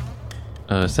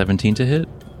 17 to hit.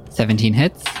 17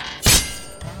 hits.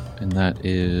 And that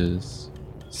is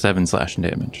 7 slashing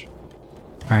damage.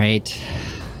 All right.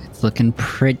 It's looking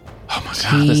pretty Oh my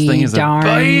god, this thing is a darn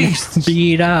beast!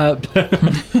 beat up. I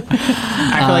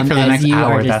feel like for the as next you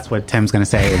hour, are just- that's what Tim's going to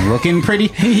say. Looking pretty.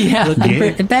 Yeah, looking Yeah.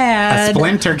 pretty bad. A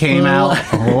splinter came out.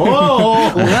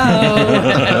 Whoa.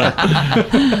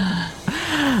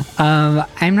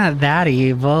 I'm not that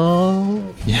evil.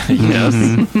 Yeah, yes.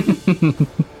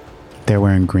 They're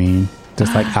wearing green,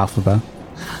 just like Alphaba.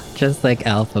 Just like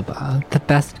Alphaba, the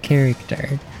best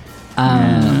character.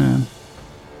 All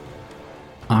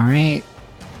right.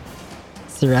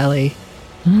 Sorelli,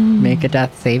 make a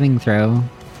death saving throw.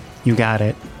 You got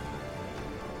it.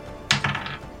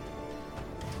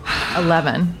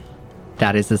 11.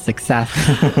 That is a success.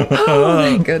 Oh,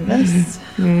 thank goodness.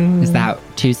 Is that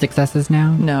 2 successes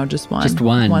now? No, just one. Just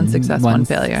one. One success, one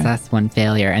failure. Success, one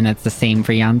failure. And that's the same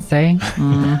for Yancey?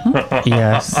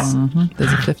 Yes.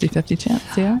 There's a 50-50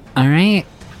 chance here. All right.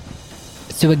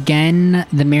 So again,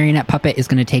 the marionette puppet is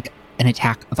going to take an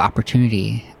attack of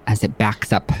opportunity as it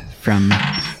backs up from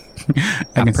I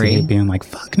can see Capri. it being like,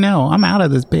 fuck no, I'm out of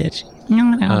this bitch.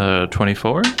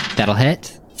 24. That'll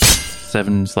hit.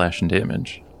 7 slashing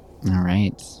damage. All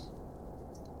right.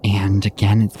 And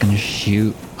again, it's going to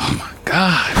shoot.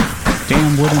 God.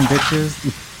 Damn wooden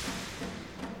bitches.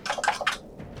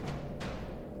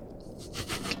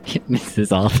 It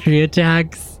misses all 3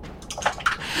 attacks.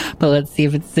 But let's see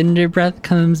if its Cinder Breath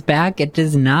comes back. It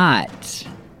does not.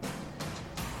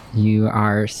 You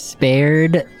are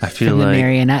spared I feel from the like-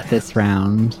 marionette this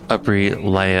round. Upri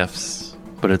laughs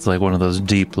but it's like one of those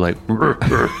deep, like. Oh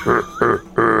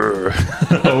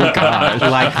gosh.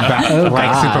 Like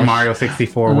Super Mario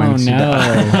 64 when she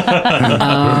died.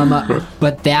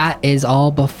 But that is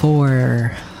all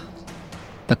before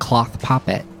the cloth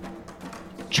poppet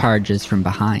charges from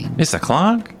behind. It's a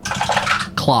clock?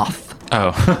 Cloth.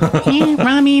 Oh.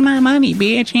 Run me my money,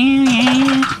 bitch.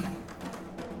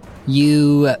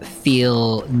 You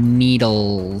feel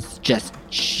needles just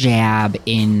jab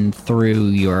in through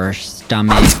your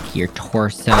stomach, your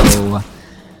torso,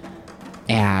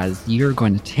 as you're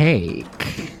going to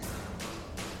take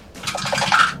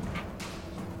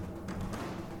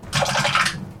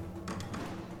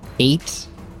 8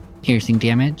 piercing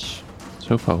damage.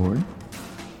 So forward.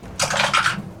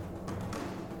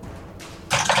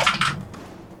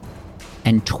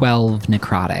 And 12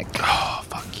 necrotic. Oh,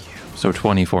 fuck you. So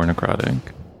 24 necrotic.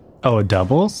 Oh, it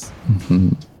doubles?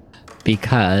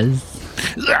 Because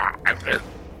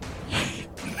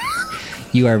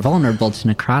you are vulnerable to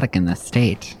necrotic in this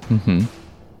state.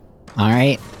 All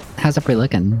right. How's Upri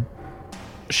looking?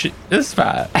 It's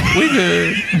fine. We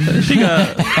good. She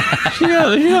got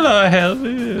our help.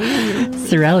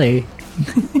 Sorelli,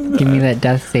 give me that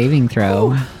death saving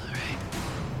throw.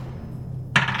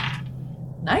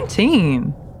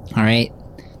 19. All right.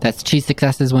 That's 2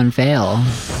 successes, 1 fail.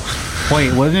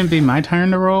 Wait, wouldn't it be my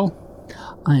turn to roll?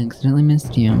 I accidentally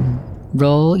missed you.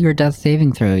 Roll your death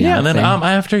saving throw. Yeah, and then Yancey. I'm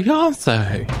after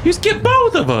Yonsei. You skip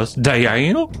both of us,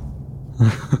 Daniel.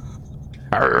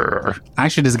 I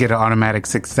should just get an automatic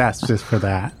success just for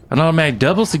that. An automatic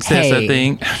double success, I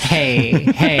think. Hey.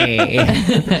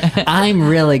 I'm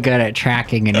really good at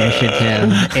tracking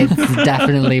initiative. It's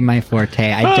definitely my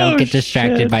forte. I don't get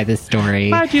distracted by the story.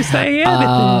 Why'd you say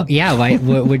everything? Yeah,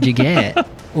 what would you get?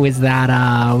 Was that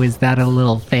a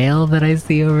little fail that I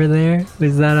see over there?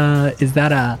 Is that a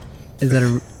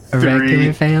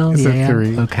regular fail? It's a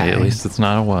 3. Okay. Hey, at least it's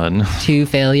not a 1. 2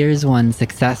 failures, 1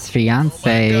 success for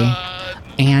Yonsei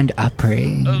and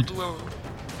Upri.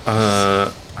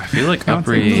 I feel like This is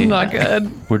Upri not good.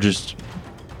 would just,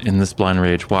 in this blind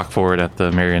rage, walk forward at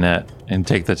the marionette and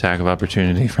take the attack of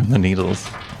opportunity from the needles.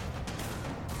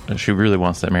 She really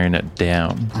wants that marionette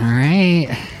down. All right.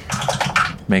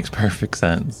 Makes perfect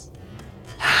sense.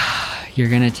 You're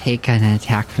going to take an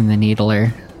attack from the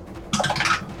needler.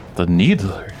 The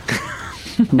needler.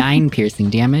 9 piercing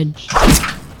damage.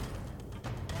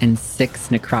 And 6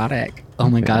 necrotic. Oh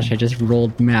my gosh, I just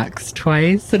rolled max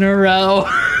twice in a row.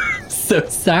 So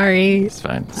sorry. It's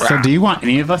fine. So do you want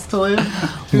any of us to live?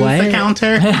 Who's What? the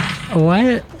counter?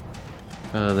 What?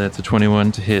 That's a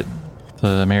 21 to hit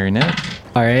the marionette.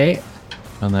 All right.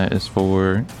 And that is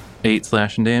for 8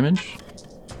 slashing damage.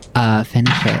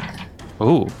 Finish it.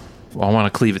 Oh, I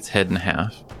want to cleave its head in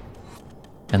half.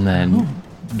 And then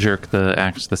jerk the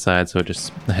axe to the side so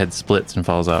the head splits and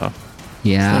falls off.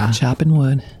 Yeah. Like chopping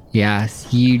wood. Yes,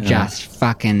 you just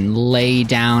fucking lay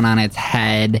down on its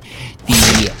head.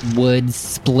 The wood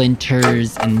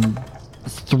splinters and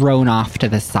is thrown off to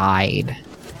the side.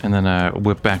 And then I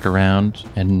whip back around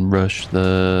and rush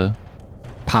the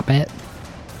Puppet?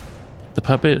 The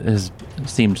puppet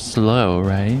seemed slow,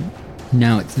 right?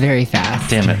 No, it's very fast.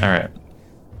 Damn it. All right.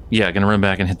 Yeah, gonna run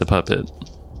back and hit the puppet.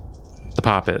 The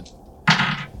poppet.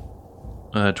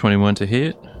 21 to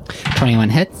hit. 21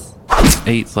 hits.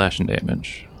 8 slashing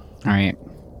damage. All right.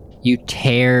 You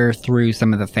tear through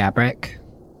some of the fabric.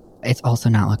 It's also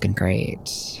not looking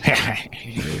great.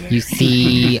 You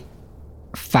see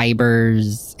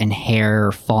fibers and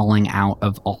hair falling out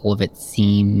of all of its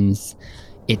seams.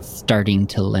 It's starting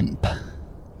to limp.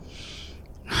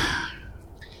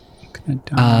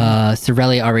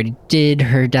 Sorelli already did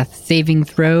her death saving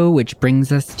throw, which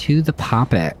brings us to the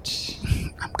poppet.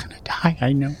 I'm gonna die,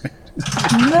 I know it.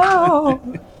 No.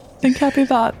 Think happy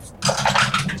thoughts.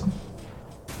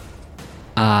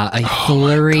 A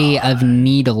flurry of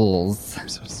needles I'm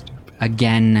so stupid.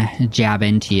 again jab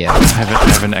into you. I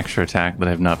have an extra attack that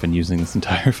I've not been using this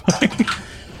entire fight.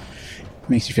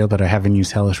 Makes you feel better. I haven't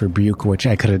used Hellish Rebuke, which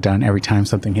I could have done every time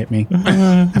something hit me.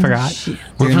 I forgot. You're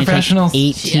We're gonna professionals.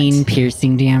 take 18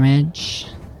 piercing damage.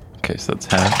 Okay, so that's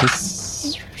half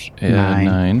this. 9.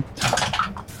 9.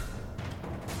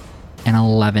 And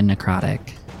 11 necrotic.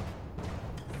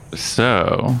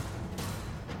 So,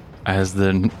 as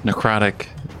the necrotic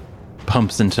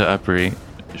pumps into Upri,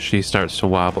 she starts to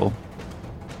wobble.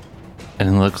 And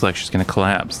it looks like she's going to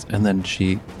collapse. And then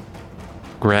she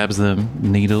grabs the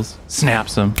needles,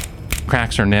 snaps them,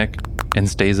 cracks her neck, and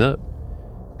stays up.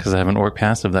 Because I have an orc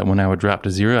passive that when I would drop to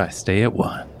 0, I stay at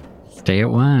 1. Stay at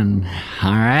 1.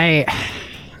 All right.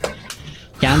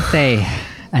 Yancey,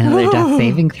 another death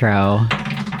saving throw.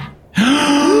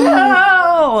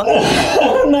 No! no!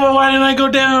 Oh no, why didn't I go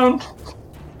down?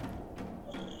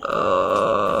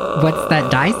 What's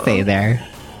that die say there?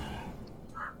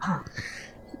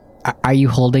 Are you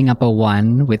holding up a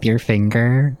 1 with your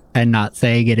finger and not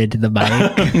saying it into the mic?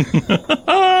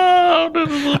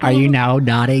 Are you now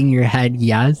nodding your head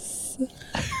yes?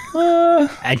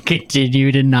 And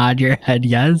continue to nod your head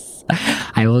yes?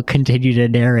 I will continue to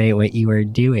narrate what you are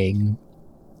doing.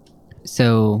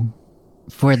 So,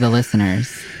 for the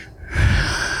listeners,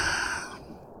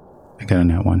 I got a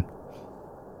nat 1.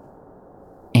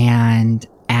 and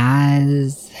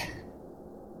as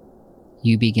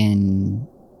you begin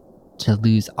to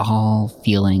lose all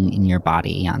feeling in your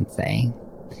body, Yancey,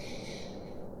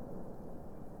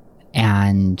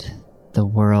 and the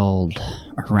world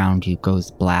around you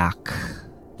goes black,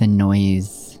 the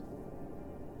noise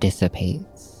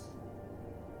dissipates.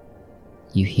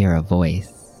 You hear a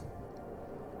voice.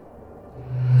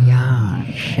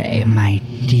 Yancey, my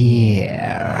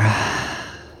dear,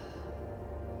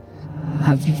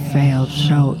 have you failed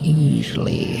so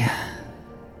easily?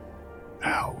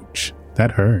 Ouch.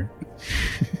 That hurt.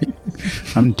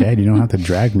 I'm dead. You don't have to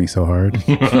drag me so hard.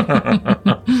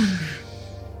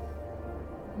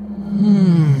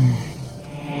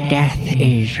 Death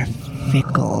is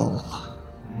fickle,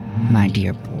 my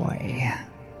dear boy.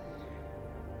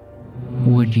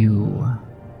 Would you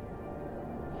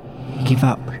give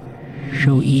up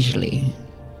so easily?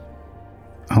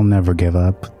 I'll never give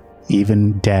up.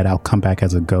 Even dead, I'll come back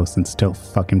as a ghost and still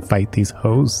fucking fight these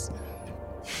hoes.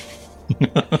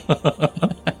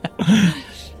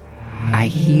 I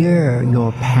hear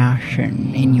your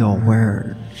passion in your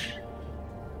words,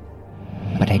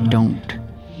 but I don't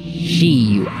see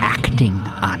you acting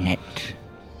on it.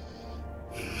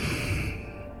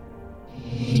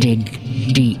 Dig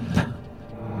deep,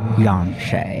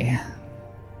 Yancey.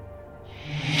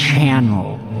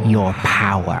 Channel your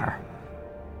power.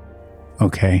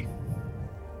 Okay.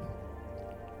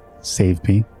 Save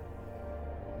me.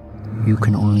 You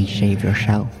can only save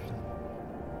yourself.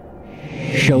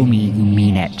 Show me you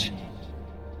mean it.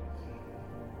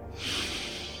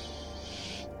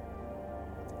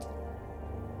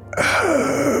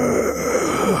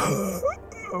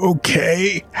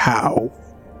 Okay. How?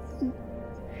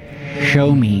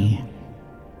 Show me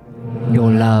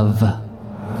your love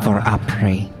for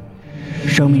Apre.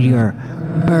 Show me your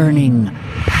burning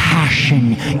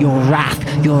passion, your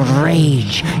wrath, your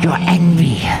rage, your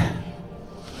envy.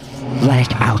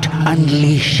 Let it out.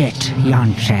 Unleash it,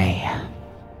 Yancey.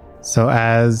 So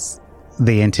as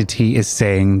the entity is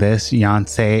saying this,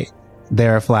 Yancey,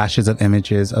 there are flashes of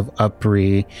images of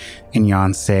Upri and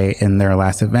Yancey in their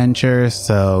last adventure.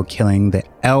 So killing the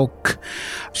elk,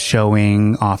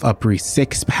 showing off Upri's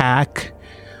 6-pack,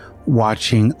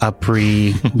 watching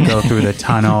Upri go through the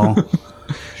tunnel.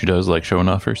 She does like showing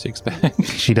off her 6-pack.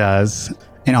 She does.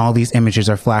 And all these images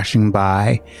are flashing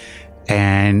by.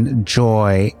 And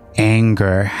joy,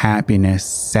 anger, happiness,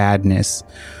 sadness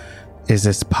is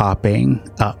just popping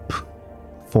up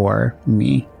for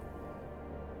me.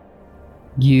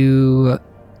 You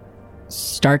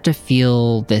start to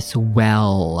feel this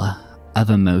well of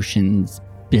emotions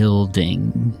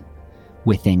building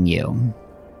within you.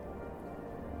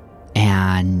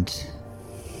 And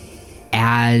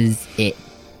as it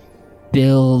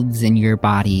builds in your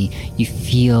body, you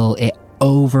feel it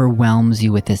overwhelms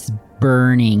you with this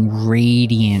burning,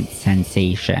 radiant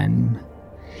sensation.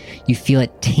 You feel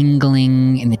it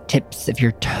tingling in the tips of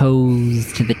your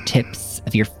toes to the tips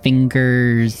of your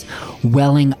fingers,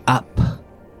 welling up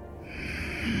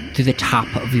to the top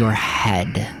of your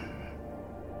head.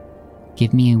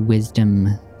 Give me a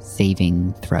wisdom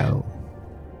saving throw.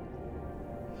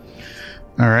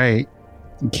 All right.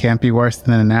 Can't be worse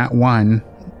than a nat 1.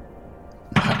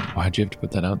 Why'd you have to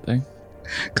put that out there?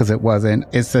 Because it wasn't.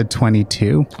 It's a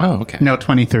 22. Oh, okay. No,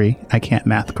 23. I can't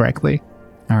math correctly.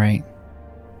 All right.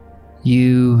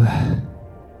 You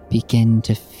begin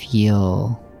to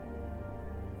feel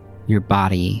your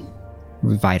body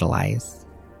revitalize.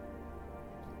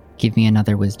 Give me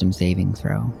another wisdom saving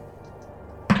throw.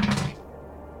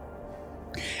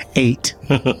 8.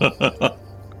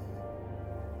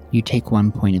 You take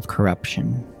 1 point of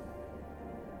corruption,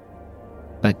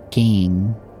 but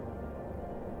gain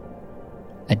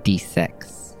a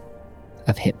d6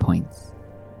 of hit points.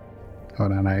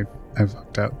 Hold on, I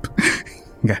fucked up.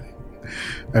 Got it.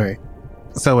 All right.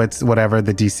 So it's whatever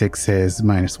the d6 is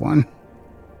minus 1.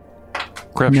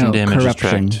 Corruption No, damage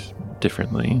corruption. is tracked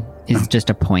differently. It's just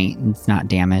a point. It's not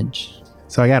damage.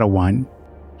 So I got a 1.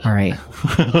 All right.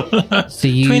 So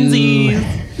you Twinsies!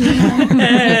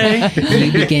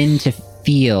 you begin to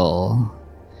feel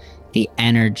the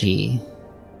energy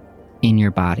in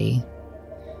your body.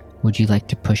 Would you like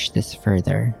to push this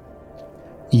further?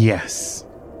 Yes.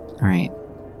 All right.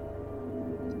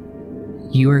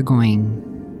 You are going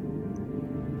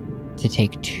to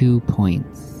take 2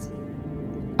 points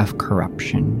of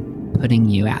corruption, putting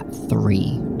you at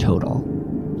 3 total.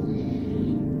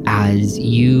 As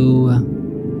you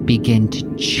begin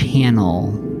to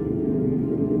channel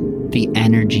the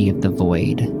energy of the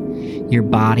void, your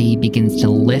body begins to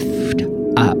lift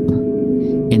up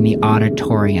in the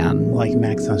auditorium. Like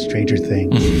Max on Stranger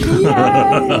Things.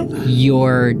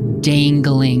 You're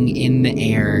dangling in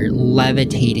the air,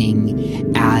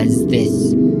 levitating as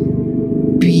this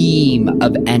beam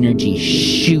of energy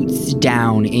shoots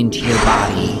down into your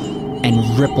body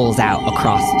and ripples out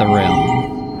across the room.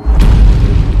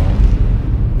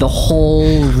 The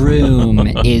whole room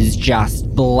is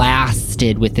just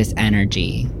blasted with this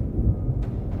energy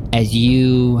as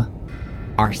you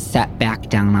are set back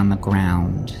down on the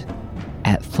ground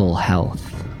at full health.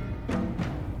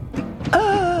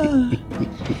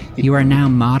 You are now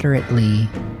moderately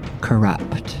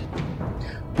corrupt.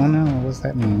 Oh no, what does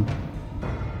that mean?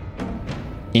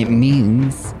 It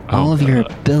means all of your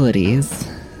abilities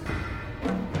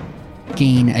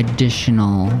gain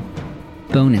additional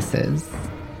bonuses.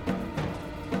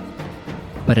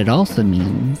 But it also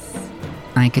means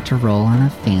I get to roll on a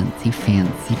fancy,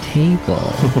 fancy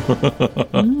table.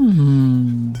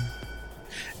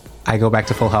 I go back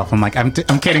to full health. I'm like, I'm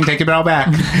kidding, take it all back.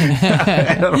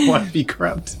 I don't want to be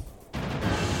corrupt.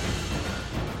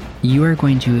 You are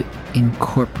going to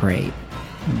incorporate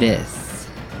this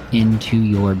into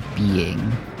your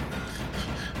being.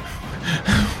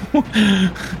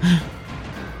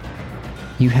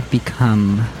 You have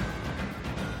become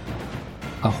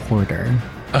a hoarder.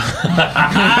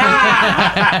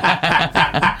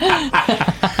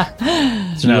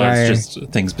 So now it's just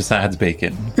things besides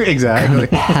bacon. Exactly.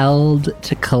 Compelled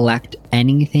to collect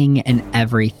anything and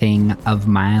everything of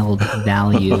mild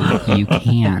value you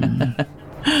can.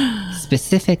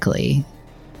 Specifically,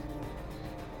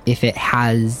 if it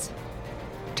has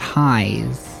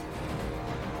ties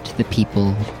to the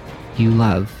people you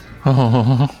love.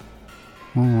 Oh,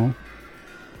 Oh.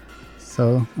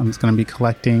 So I'm just going to be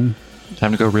collecting.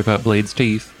 time to go rip out Blade's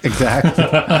teeth. Exactly.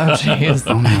 Oh, jeez.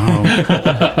 Oh no.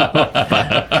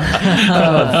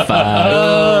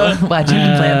 Why'd you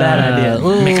even plan that idea?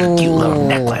 Make a cute little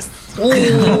necklace.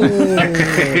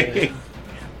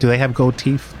 Do they have gold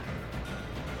teeth?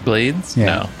 Blades? Yeah.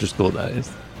 No, just gold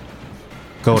eyes.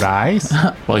 Gold eyes?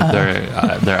 Like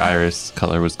their iris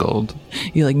color was gold.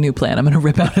 You like, new plan. I'm going to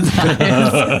rip out his eyes.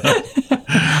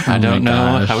 I don't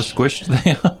know gosh. how squished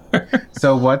they are.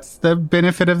 So what's the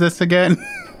benefit of this again?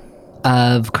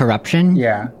 Of corruption?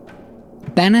 Yeah.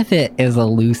 Benefit is a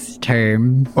loose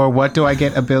term. Or what do I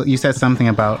get? You said something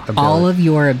about ability. All of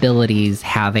your abilities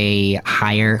have a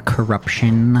higher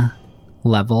corruption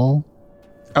level.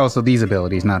 Oh, so these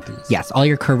abilities, not these. Yes, all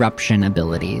your corruption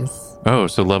abilities. Oh,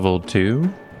 so level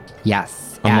 2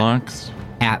 Yes. unlocks?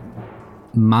 At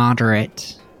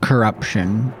moderate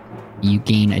corruption, you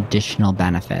gain additional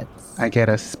benefits. I get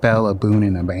a spell, a boon,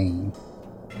 and a bane.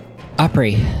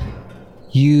 Opry,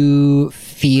 you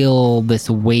feel this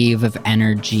wave of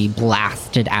energy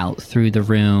blasted out through the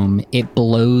room. It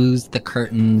blows the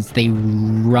curtains. They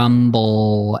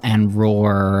rumble and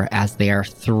roar as they are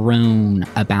thrown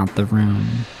about the room.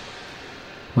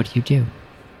 What do you do?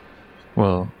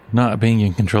 Well, not being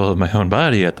in control of my own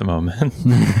body at the moment.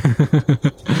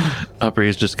 Upper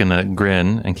is just gonna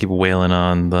grin and keep wailing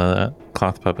on the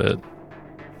cloth puppet.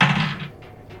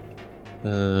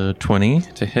 20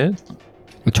 to hit.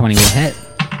 20 will hit.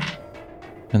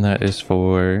 And that is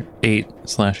for 8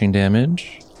 slashing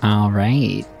damage. All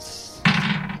right.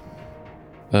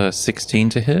 16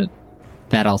 to hit.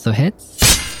 That also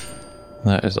hits.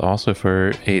 That is also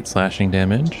for 8 slashing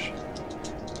damage.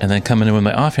 And then coming in with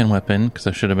my offhand weapon, because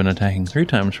I should have been attacking 3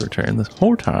 times per turn this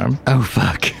whole time. Oh,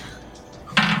 fuck.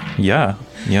 Yeah,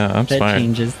 I'm That fine.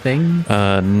 changes things.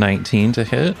 19 to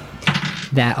hit.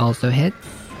 That also hits.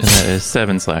 And that is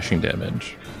 7 slashing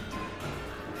damage.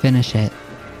 Finish it.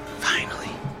 Finally.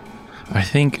 I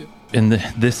think in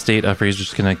this state, Upper is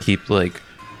just going to keep like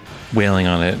wailing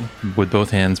on it with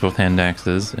both hand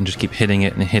axes, and just keep hitting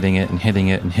it and hitting it and hitting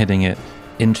it and hitting it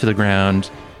into the ground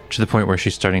to the point where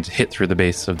she's starting to hit through the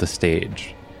base of the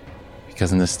stage.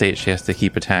 Because in this state, she has to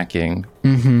keep attacking.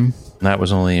 Mm-hmm. That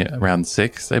was only round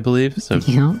 6, I believe. So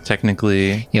Yeah.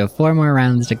 technically, You have 4 more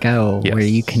rounds to go Yes. where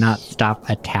you cannot stop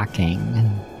attacking.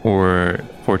 or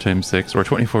 4 times 6, or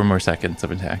 24 more seconds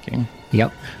of attacking.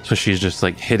 Yep. So she's just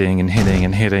like hitting and hitting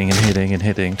and hitting and hitting and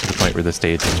hitting to the point where the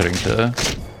stage is starting to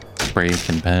break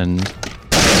and bend.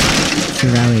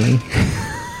 Sorelli.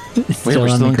 Wait, Still we're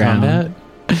on still the in ground. combat?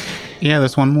 Yeah,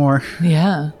 there's one more.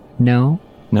 Yeah. No,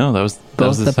 No, that was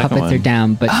both the second puppets one. are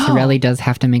down, but Sorelli does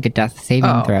have to make a death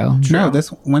saving throw No,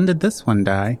 when did this one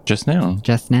die? Just now.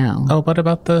 just now. Oh, what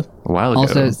about the... A while ago.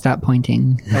 Also, stop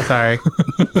pointing, Oh, sorry.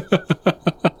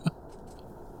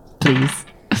 please.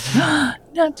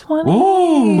 Not 20.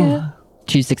 Ooh.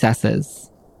 2 successes.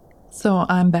 So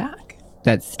I'm back.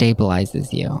 That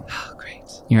stabilizes you. Oh, great.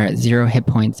 You're at 0 hit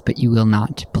points, but you will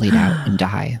not bleed out and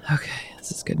die. Okay,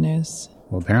 this is good news.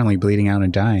 Well, apparently bleeding out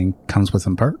and dying comes with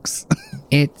some perks.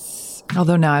 It's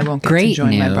Although now I won't get Great to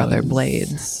join my news. brother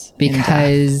Blades. in death.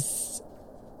 because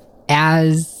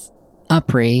as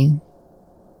Upri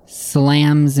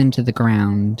slams into the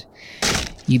ground,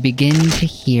 you begin to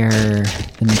hear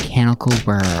the mechanical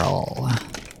whirl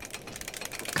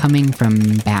coming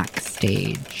from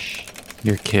backstage.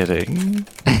 You're kidding.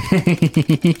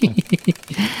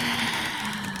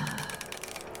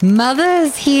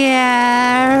 Mother's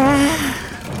here!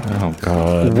 Oh,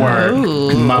 God.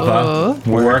 Work, mother.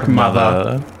 Work,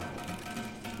 mother.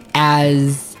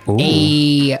 As Ooh.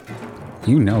 a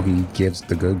You know he gives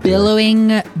the good. billowing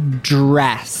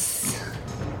dress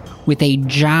with a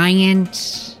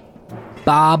giant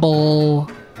bobble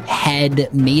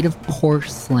head made of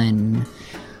porcelain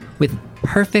with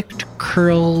perfect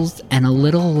curls and a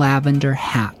little lavender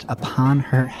hat upon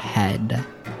her head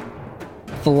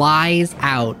flies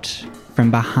out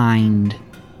from behind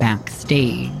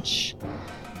backstage,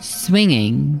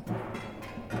 swinging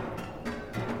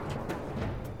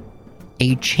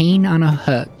a chain on a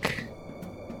hook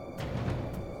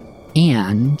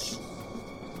and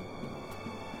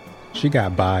She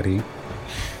got body.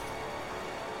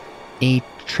 a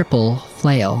triple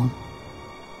flail.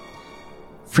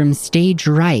 From stage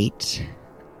right,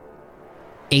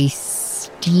 a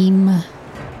steam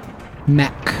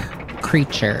mech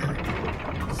creature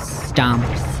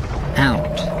stomps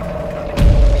out,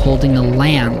 holding a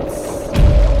lance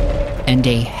and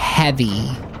a heavy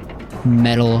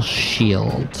metal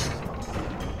shield.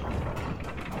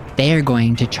 They are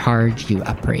going to charge you,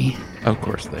 Upri. Of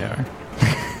course they are.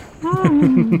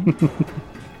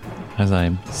 As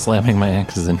I'm slamming my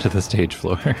axes into the stage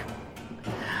floor.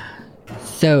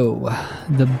 So,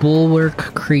 the bulwark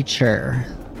creature,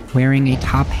 wearing a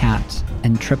top hat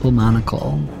and triple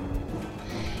monocle,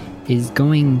 is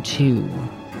going to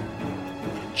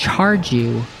charge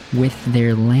you with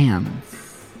their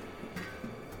lance.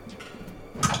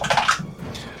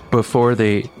 Before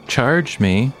they charge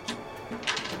me,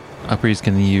 Upri's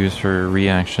going to use her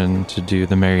reaction to do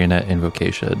the marionette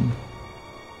invocation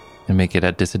and make it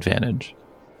at disadvantage.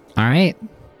 All right.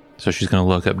 So she's going to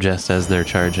look up just as they're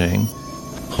charging,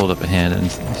 hold up a hand, and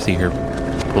see her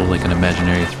pull like an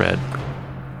imaginary thread.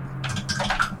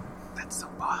 That's so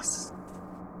boss.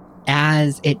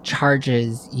 As it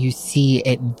charges, you see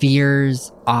it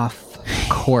veers off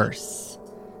course,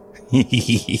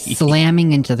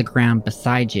 slamming into the ground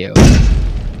beside you.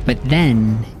 But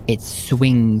then it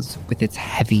swings with its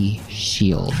heavy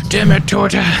shield, Damn it,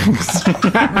 Tortax!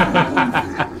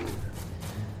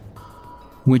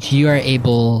 which you are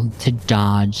able to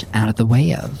dodge out of the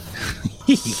way of.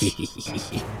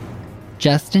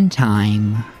 Just in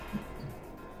time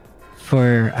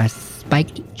for a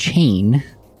spiked chain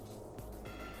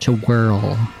to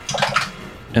whirl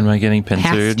Am I getting past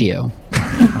pincered? you.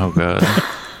 Oh, God.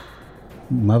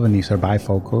 Mother needs her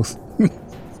bifocals.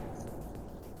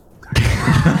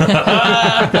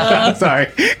 Sorry.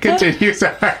 Continue.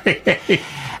 Sorry.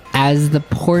 As the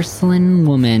porcelain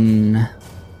woman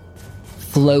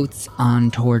floats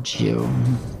on towards you,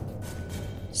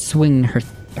 swinging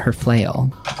her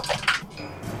flail.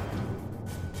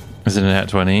 Is it an at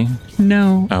 20?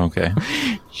 No. Oh, okay.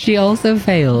 She also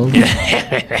failed.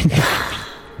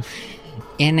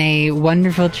 In a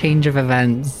wonderful change of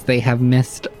events, they have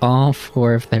missed all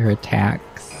 4 of their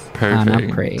attacks on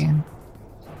Perfect. Upri.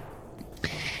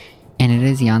 And it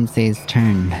is Yancey's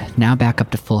turn. Now back up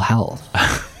to full health.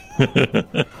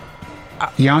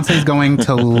 Beyonce's going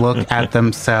to look at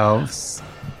themselves,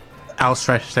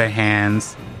 outstretch their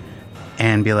hands,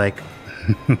 and be like,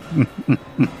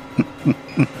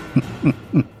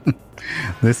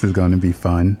 this is going to be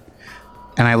fun.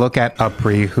 And I look at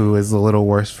Upri, who is a little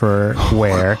worse for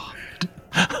wear.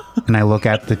 And I look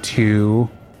at the 2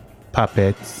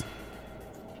 puppets.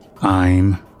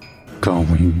 I'm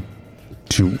going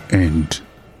to end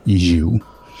you.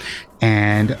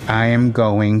 And I am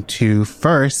going to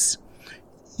first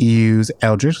use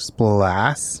Eldritch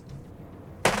Blast.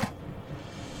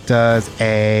 Does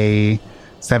a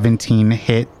 17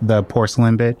 hit the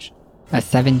porcelain bitch? A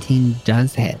 17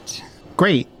 does hit.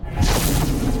 Great.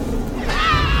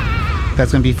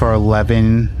 That's going to be for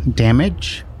 11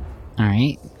 damage. All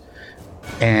right.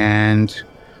 And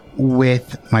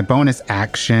with my bonus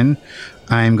action,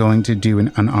 I'm going to do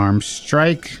an unarmed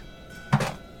strike.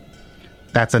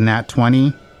 That's a nat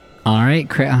 20. All right,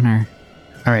 crit on her.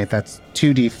 All right, that's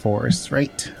 2d4s,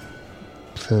 right?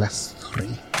 Plus 3.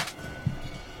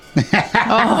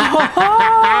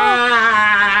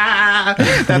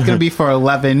 That's going to be for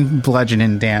 11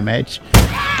 bludgeoning damage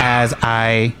as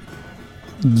I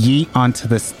yeet onto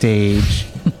the stage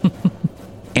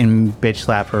and bitch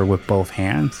slap her with both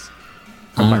hands.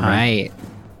 All right.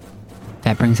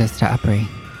 That brings us to Upri.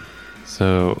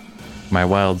 So my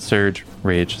wild surge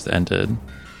rage has ended.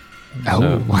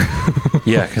 Oh.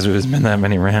 Yeah, because it has been that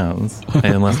many rounds.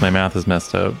 Unless my math is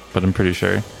messed up, but I'm pretty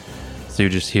sure. So you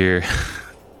just hear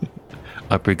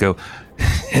Upri go,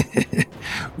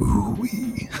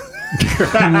 ooh-wee.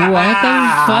 What the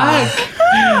fuck?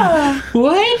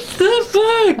 What the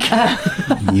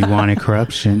fuck? You wanted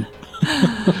corruption.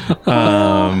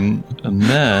 And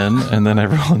then I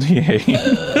rolled a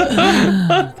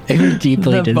D8. I'm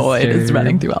deeply The void is disturbed.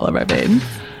 running through all of our veins.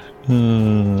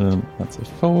 That's a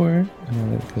 4.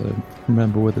 I could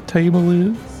remember where the table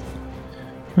is.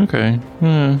 Okay.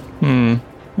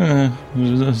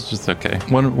 It's just okay.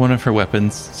 One of her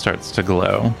weapons starts to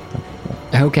glow.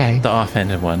 Okay. The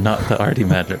offhanded one, not the already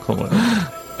magical one.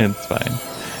 It's fine.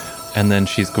 And then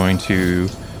she's going to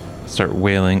start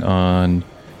wailing on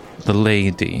the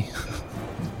lady.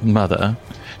 Mother.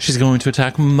 She's going to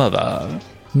attack Mother.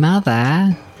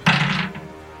 Mother. But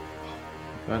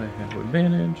I have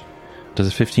advantage. Does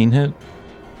a 15 hit?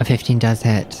 A 15 does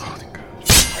hit.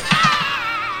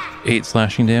 8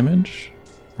 slashing damage.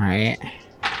 All right.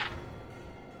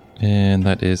 And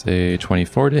that is a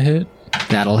 24 to hit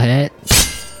That'll hit.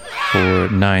 for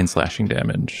 9 slashing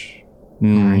damage.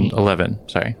 Right. 11,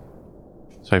 sorry.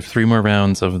 So I have 3 more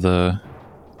rounds of the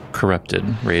corrupted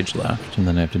rage left, and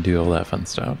then I have to do all that fun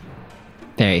stuff.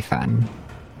 Very fun.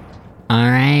 All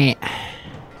right.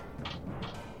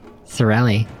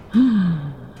 Sorelli.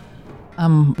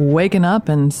 I'm waking up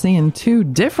and seeing 2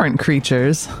 different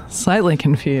creatures. Slightly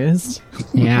confused.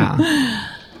 Yeah.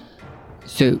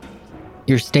 So,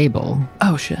 you're stable.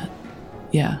 Oh, shit.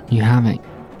 Yeah. You haven't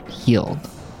healed.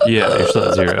 Yeah, you're still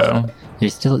at 0. You're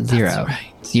still at 0. That's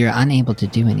right. So you're unable to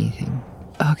do anything.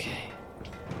 Okay.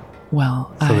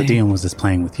 Well, So the DM was just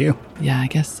playing with you. Yeah, I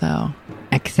guess so.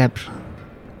 Except,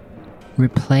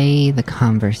 replay the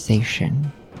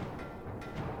conversation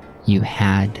you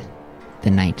had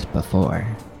the night before.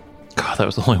 God, that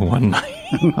was only one night.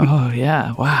 Oh,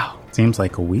 yeah. Wow. Seems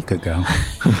like a week ago.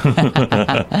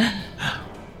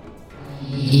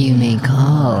 You may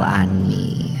call on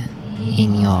me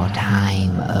in your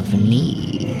time of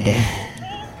need.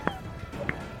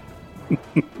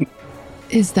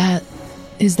 Is that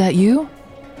you?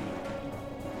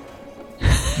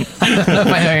 I don't know if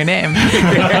I know your name.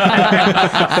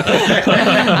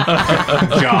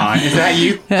 John, is that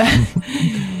you?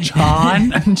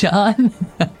 John? John?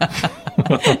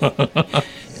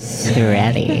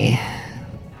 Sorelli,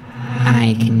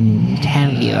 I can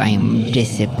tell you I am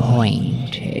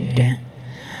disappointed.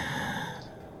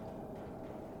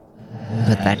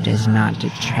 But that does not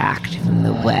detract from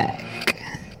the work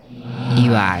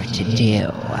you are to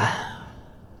do.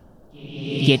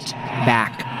 Get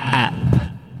back up.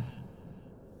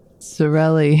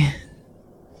 Sorelli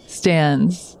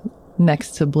stands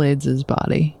next to Blades'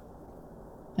 body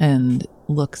and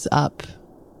looks up,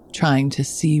 trying to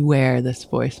see where this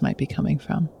voice might be coming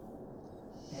from.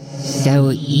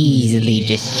 So easily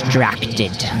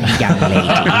distracted, young lady.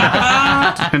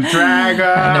 Dragon!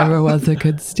 I never was a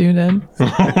good student.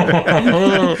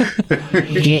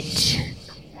 Get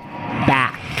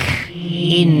back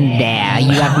in there.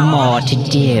 You have more to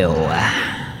do.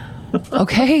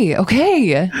 Okay.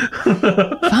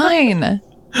 Fine.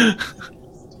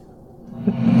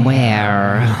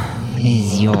 Where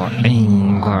is your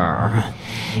anger?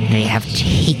 They have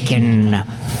taken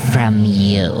from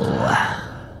you.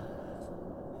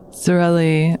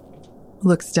 Sorelli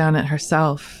looks down at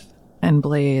herself and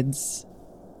Blades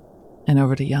and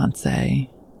over to Yancey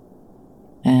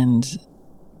and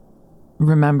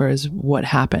remembers what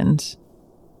happened.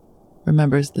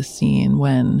 Remembers the scene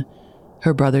when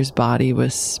her brother's body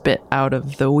was spit out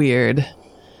of the weird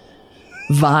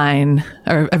vein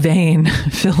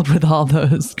filled with all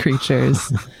those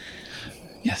creatures.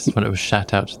 Yes, when it was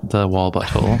shat out the wall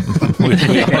butthole.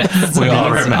 we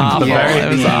all remember awful. very, It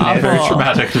was awful. very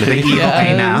traumatically.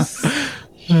 Yes.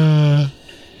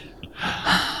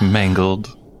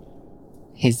 Mangled.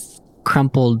 His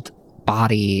crumpled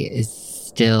body is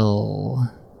still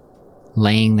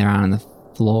laying there on the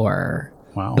floor.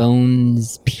 Wow.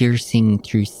 bones piercing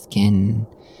through skin,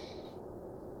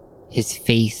 his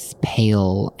face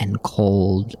pale and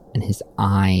cold, and his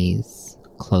eyes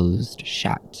closed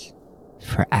shut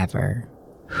forever.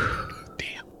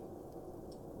 Damn.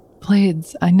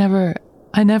 Blades, I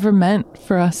never meant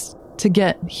for us to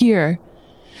get here.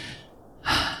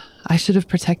 I should have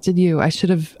protected you. I should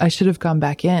have gone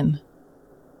back in.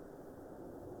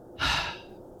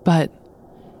 But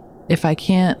if I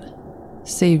can't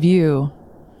save you,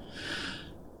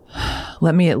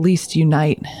 let me at least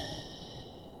unite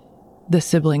the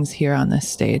siblings here on this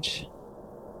stage.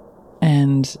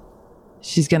 And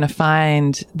she's going to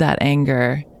find that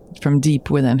anger from deep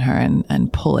within her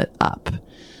and pull it up.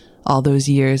 All those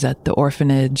years at the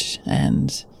orphanage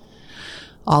and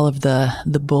all of the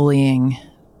bullying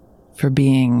for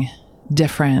being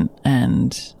different,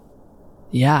 and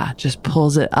yeah, just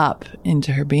pulls it up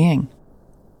into her being.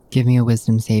 Give me a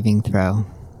wisdom saving throw.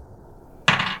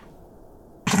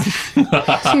 2. Or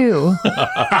no,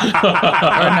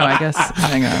 I guess,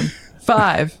 hang on.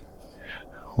 5.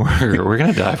 We're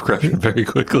gonna dive corruption very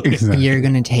quickly. Exactly. You're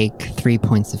going to take 3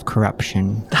 points of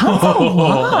corruption. That's a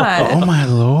lot. Oh my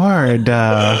lord.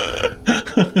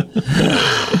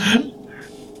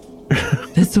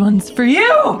 This one's for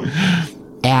you.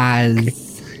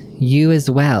 As you as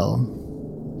well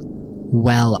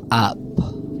up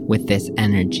with this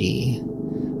energy,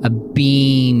 a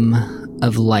beam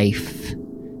of life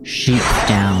shoots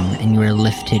down and you are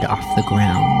lifted off the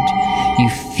ground. You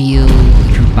feel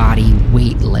your body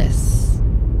weightless.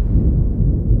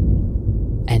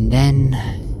 And then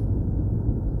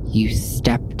you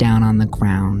step down on the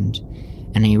ground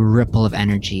and a ripple of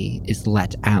energy is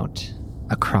let out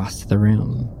across the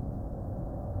room.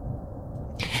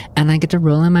 And I get to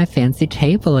roll on my fancy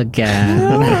table again.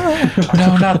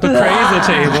 No, not the praise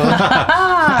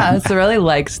table. Sorelli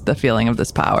likes the feeling of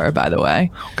this power, by the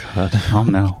way. Oh God. Oh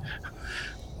no.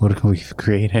 What have we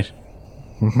created?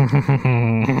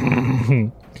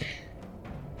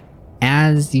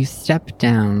 As you step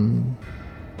down,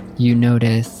 you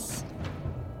notice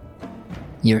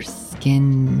your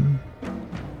skin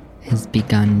has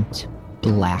begun to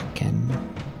blacken.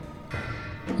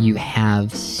 You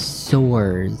have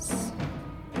sores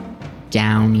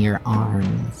down your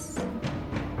arms,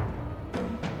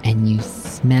 and you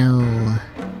smell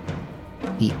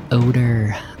the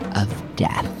odor of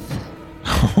death.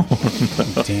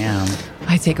 Damn.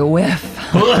 I take a whiff.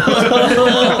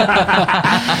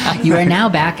 You are now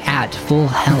back at full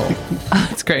health,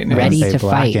 That's great news. ready Say to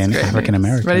black fight. and Great African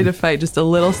American. Ready to fight. Just a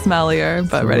little smellier,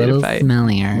 but A ready little to fight.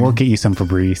 smellier. We'll get you some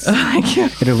Febreze. Thank you.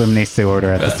 It eliminates the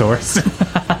order at the source.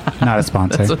 Not a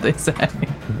sponsor. That's what they say.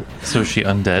 So is she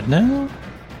undead now?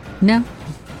 No,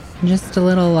 just a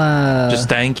little, Just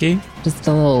stanky? just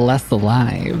a little less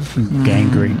alive,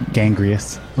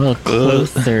 Gangrenous. a little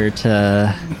closer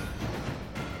to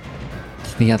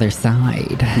the other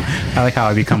side. I like how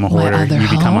I become a My hoarder. other You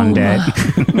become home. undead.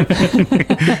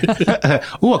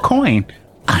 Ooh, a coin.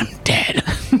 I'm dead.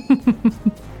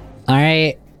 All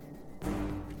right,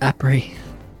 Upri,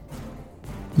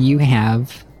 you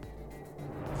have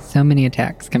so many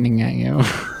attacks coming at you.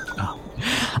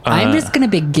 I'm just gonna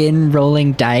begin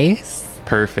rolling dice,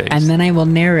 Perfect. and then I will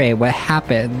narrate what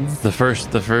happens. the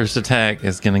first attack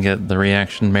is gonna get the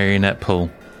reaction marionette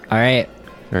pull All right.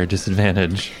 or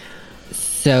disadvantage.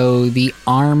 So the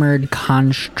armored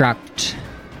construct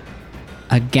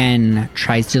again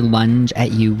tries to lunge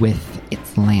at you with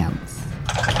its lance,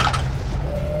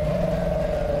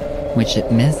 which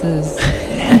it misses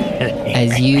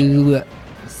as you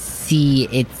see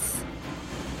its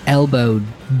elbow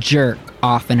jerk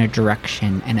off in a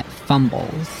direction and it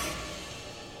fumbles,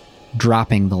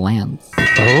 dropping the lance.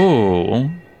 Oh.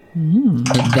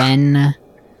 It then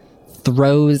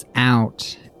throws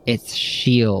out its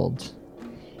shield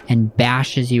and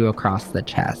bashes you across the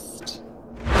chest.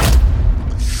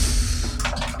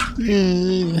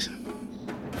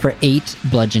 For 8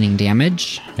 bludgeoning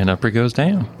damage, And upper goes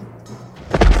down.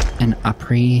 and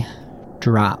Upri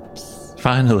drops.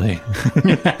 Finally.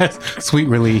 Sweet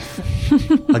relief.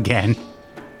 Again.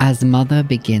 As Mother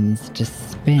begins to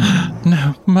spin,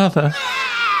 No, mother.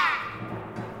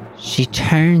 she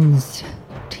turns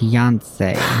to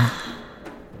Yancey,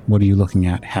 What are you looking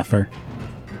at, heifer?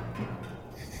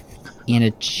 and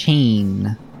a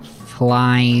chain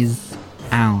flies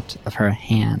out of her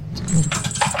hand.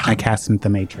 I cast him the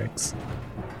Matrix.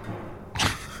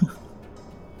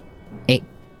 It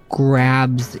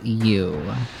grabs you,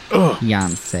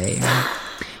 Yancey.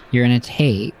 You're gonna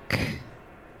take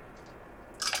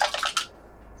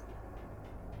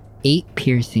 8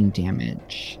 piercing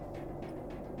damage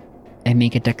and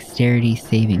make a dexterity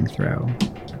saving throw.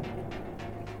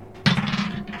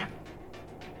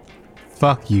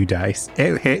 Fuck you, dice.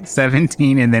 It hit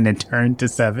 17 and then it turned to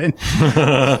 7.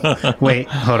 Wait,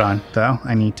 hold on, though.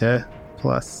 I need to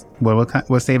plus...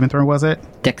 What saving throw was it?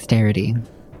 Dexterity.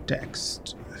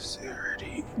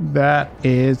 Dexterity. That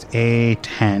is a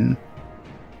 10.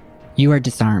 You are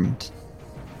disarmed.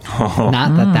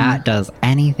 Not that does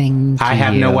anything to I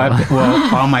have you. no weapon.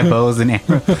 Well, all my bows and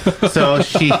arrows. So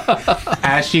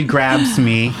as she grabs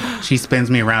me, she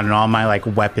spins me around and all my like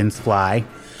weapons fly.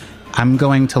 I'm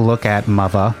going to look at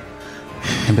Mother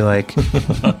and be like,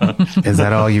 is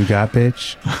that all you got,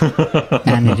 bitch?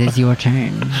 And it is your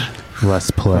turn. Let's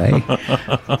play.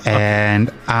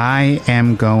 And I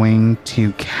am going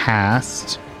to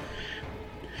cast...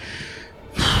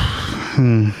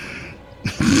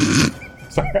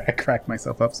 Sorry, I crack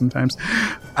myself up sometimes.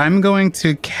 I'm going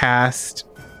to cast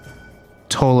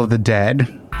Toll of the Dead.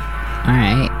 All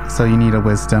right. So you need a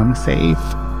wisdom save.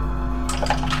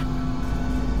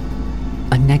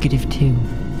 A -2.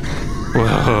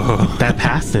 Whoa. That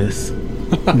passes.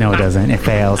 No, it doesn't. It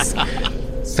fails.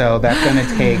 So that's going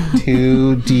to take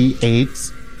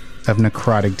 2d8 of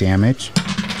necrotic damage.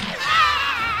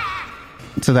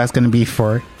 So that's going to be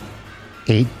for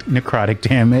 8 necrotic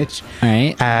damage. All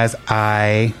right. As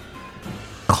I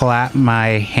clap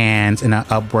my hands in an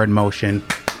upward motion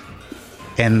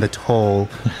and the toll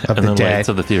of And the the dead. lights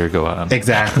of the theater go on.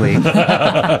 Exactly. These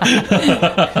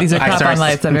are clap-on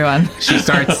lights, everyone. She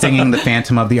starts singing the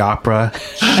Phantom of the Opera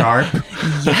sharp,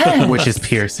 which is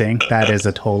piercing. That is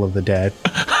a toll of the dead.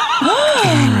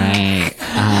 All right.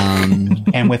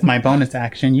 And with my bonus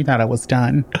action, you thought I was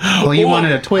done. Well, you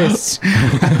wanted a twist.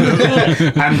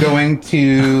 I'm going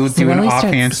to do an Really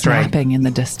offhand start strike. slapping in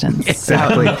the distance.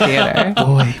 Exactly. Out in the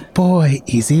theater. Boy,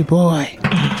 easy boy.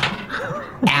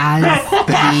 As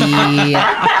the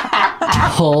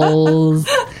holes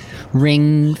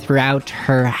ring throughout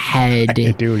her head,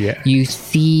 I do, yeah. you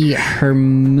see her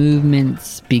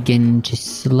movements begin to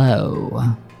slow.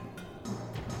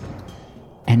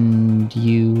 And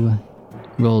you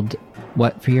rolled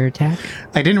what for your attack?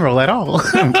 I didn't roll at all.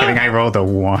 I'm kidding. I rolled a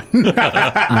 1. All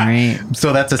right.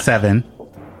 So that's a 7.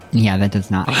 Yeah, that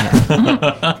does not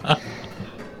hit.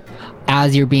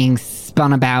 As you're being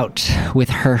spun about with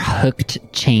her hooked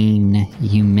chain,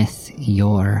 you miss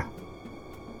your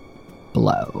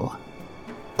blow.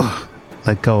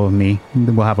 Let go of me.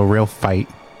 We'll have a real fight.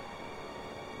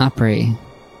 Opry,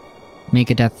 make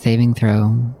a death saving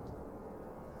throw.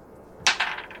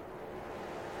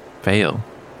 Fail.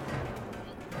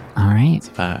 All right. It's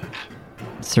 5.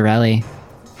 Sorelli.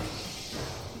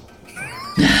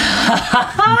 Deep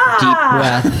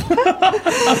breath.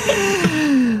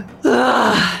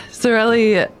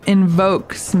 Sorelli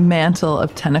invokes Mantle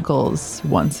of Tentacles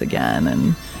once again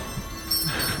and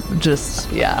just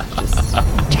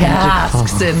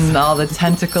basks in all the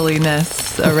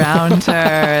tentacliness around her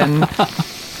and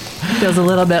feels a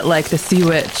little bit like the Sea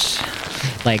Witch.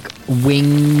 Like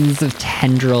wings of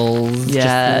tendrils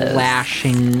Yes. just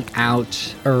lashing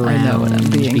out around I know what I'm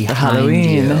being for behind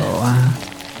Halloween. you.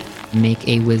 Make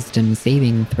a wisdom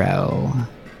saving throw.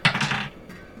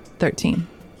 13.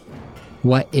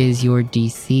 What is your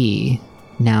DC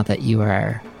now that you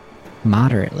are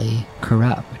moderately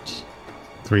corrupt?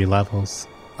 3 levels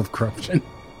of corruption.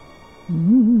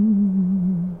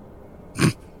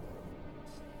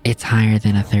 It's higher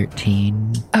than a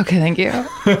 13. Okay, thank you.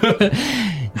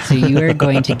 So you are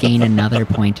going to gain another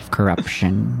point of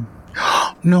corruption,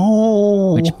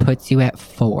 No. which puts you at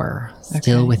 4,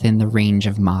 still Okay. within the range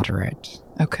of moderate.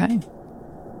 Okay.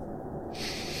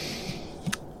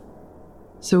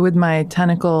 So with my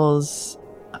tentacles,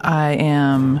 I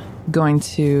am going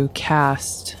to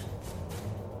cast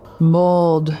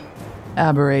Mold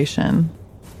Aberration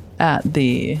at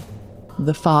the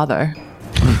father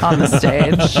on the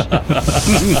stage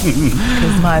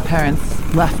because my parents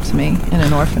left me in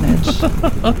an orphanage.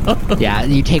 Yeah,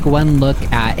 you take one look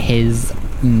at his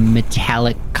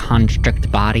metallic construct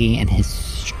body and his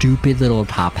stupid little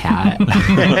top hat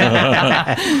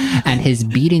and his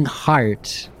beating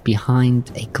heart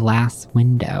behind a glass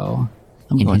window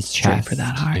in going his straight chest. for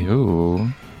that heart.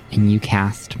 Ew. And you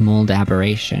cast Mold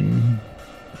Aberration.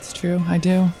 It's true, I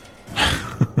do.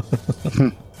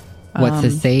 What's the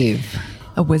save?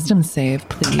 A wisdom save,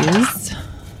 please.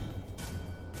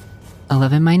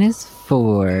 11 minus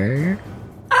 4.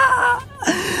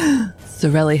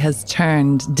 Sorelli has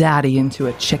turned Daddy into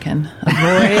a chicken. A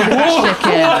void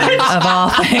chicken of all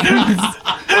things.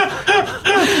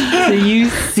 So you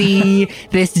see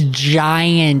this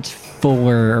giant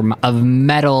form of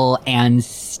metal and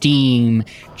steam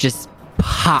just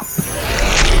pop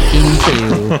into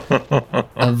to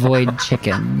avoid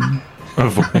chicken.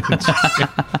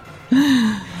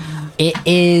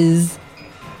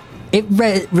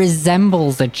 It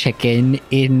resembles a chicken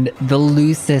in the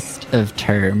loosest of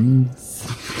terms.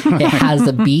 It has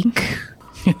a beak,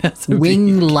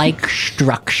 wing-like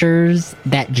structures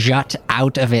that jut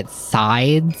out of its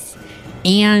sides,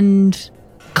 and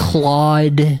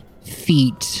clawed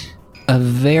feet of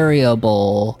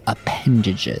variable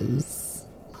appendages.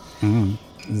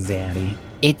 Zaddy.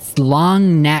 Its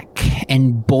long neck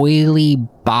and boily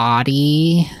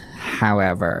body,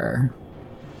 however,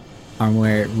 are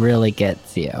where it really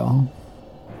gets you.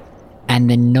 And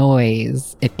the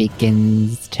noise it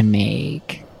begins to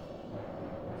make.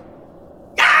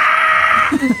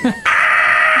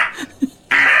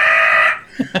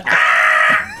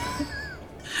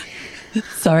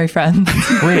 Sorry, friends.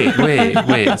 Wait.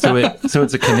 So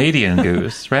it's a Canadian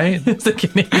goose, right? It's a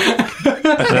Canadian.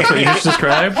 That's what you just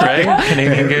described, right?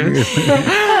 Canadian goose.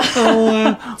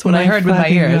 That's what I heard with my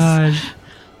ears.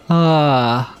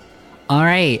 All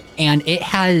right. And it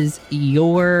has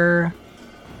your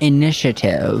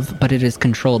initiative, but it is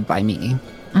controlled by me.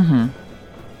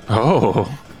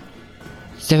 Oh.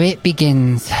 So it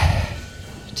begins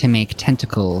to make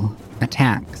tentacle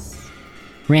attacks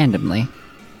randomly.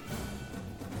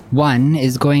 One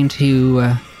is going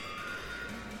to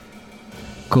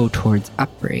go towards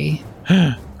Upri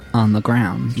on the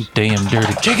ground, Damn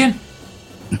dirty chicken.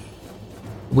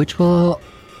 which will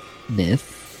miss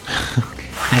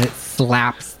as it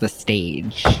slaps the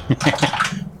stage.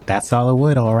 That's solid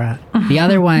wood, all right. The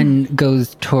other one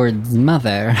goes towards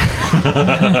Mother,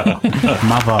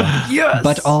 Mother. Yes.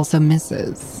 but also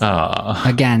misses. Ah.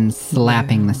 Again,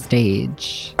 slapping the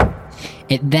stage.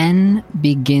 It then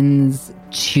begins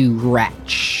to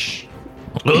retch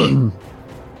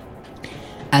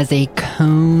as a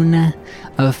cone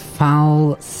of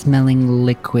foul-smelling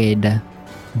liquid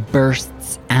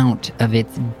bursts out of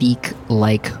its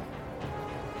beak-like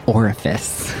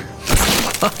orifice.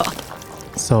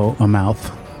 So, a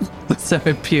mouth. So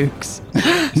it pukes.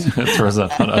 It throws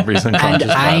up on Ubri's And unconscious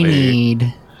I body.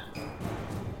 need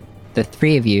the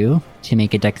three of you to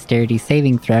make a dexterity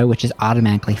saving throw, which is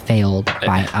automatically failed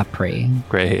by Upri.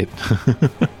 Great.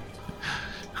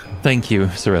 Thank you,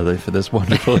 Sorelli, for this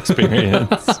wonderful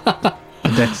experience.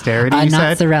 Dexterity, you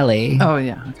Not said? Sorelli. Oh,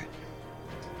 yeah. Okay.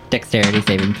 Dexterity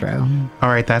saving throw. All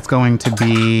right, that's going to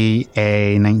be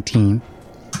a 19.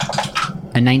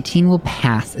 A 19 will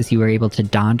pass as you are able to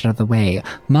dodge out of the way.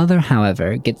 Mother,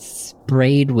 however, gets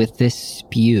sprayed with this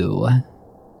spew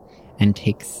and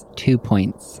takes 2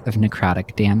 points of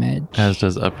necrotic damage. As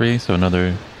does Upri,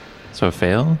 so a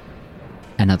fail?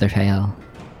 Another fail.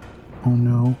 Oh,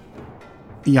 no.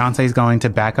 Beyonce's going to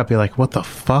back up, be like, what the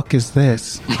fuck is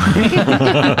this?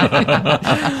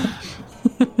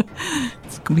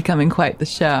 It's becoming quite the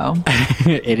show.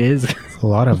 It is. A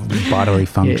lot of bodily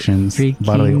functions. It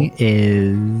freaking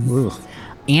is. Ugh.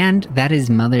 And that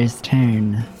is Mother's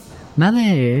turn.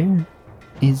 Mother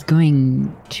is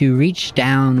going to reach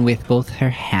down with both her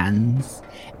hands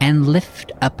and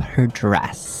lift up her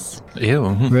dress, Ew.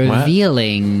 What?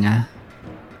 revealing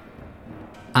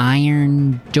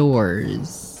iron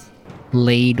doors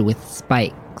laid with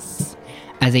spikes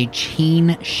as a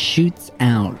chain shoots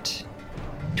out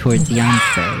towards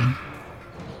Beyonce.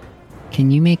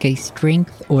 Can you make a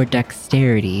strength or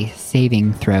dexterity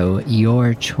saving throw,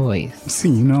 your choice? See,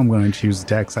 you know I'm going to choose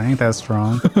Dex. I ain't that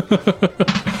strong.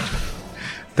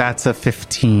 That's a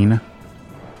 15.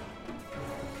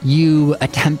 You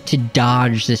attempt to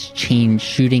dodge this chain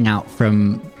shooting out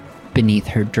from beneath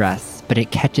her dress, but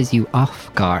it catches you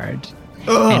off guard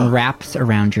and wraps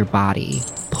around your body,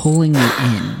 pulling you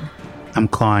in. I'm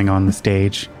clawing on the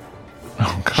stage.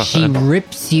 Oh, God. She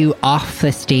rips you off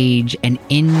the stage and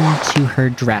into her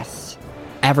dress,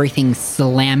 everything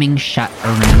slamming shut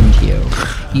around you.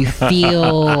 You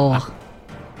feel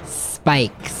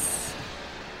spikes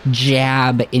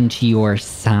jab into your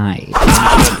side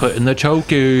Put in the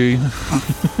chokey.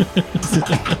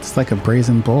 It's like a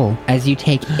brazen bull. as you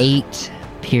take 8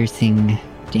 piercing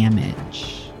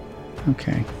damage.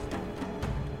 Okay.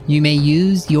 You may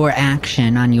use your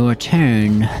action on your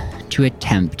turn to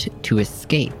attempt to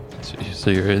escape.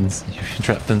 So you're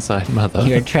trapped inside Mother.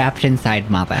 You're trapped inside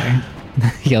Mother.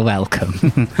 You're welcome.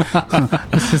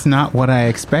 This is not what I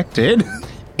expected.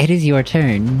 It is your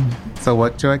turn. So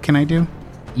what can I do?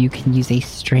 You can use a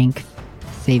strength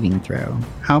saving throw.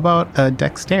 How about a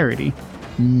dexterity?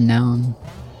 No.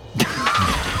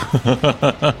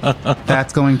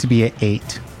 That's going to be an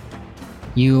 8.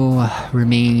 You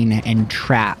remain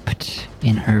entrapped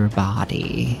in her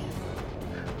body.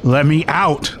 Let me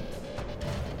out.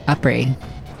 Upri,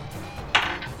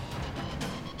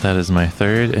 That is my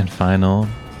third and final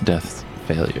death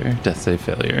save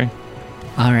failure.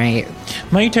 All right.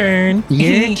 My turn.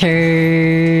 Your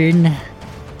turn.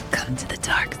 Come to the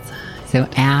dark side. So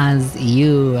as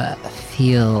you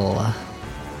feel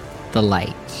the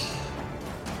light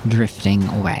drifting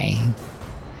away,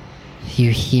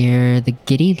 you hear the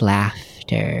giddy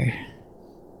laughter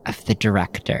of the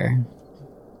director.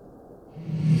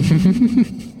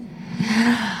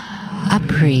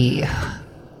 Apri,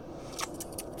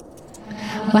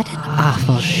 what an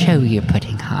awful show you're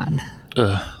putting on.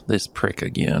 Ugh, this prick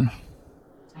again.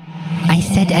 I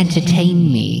said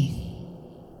entertain me.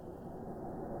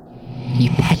 You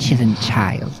petulant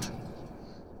child.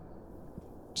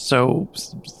 So,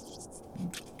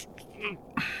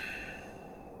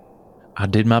 I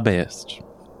did my best.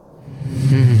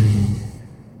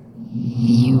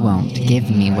 You won't give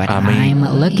me what I'm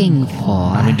looking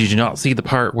for. I mean, did you not see the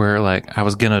part where, like, I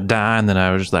was gonna die and then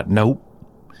I was just like, nope.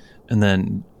 And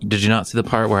then, did you not see the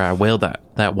part where I wailed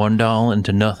that one doll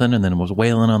into nothing and then was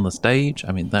wailing on the stage?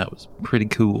 I mean, that was pretty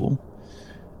cool.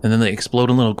 And then they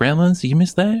exploding little gremlins. You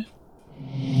missed that?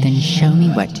 Then show me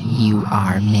what you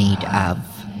are made of,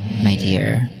 my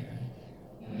dear.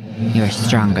 You're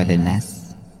stronger than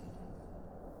this.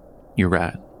 You're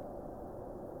right.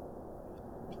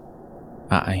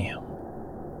 I am.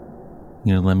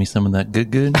 You gonna lend me some of that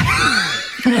good?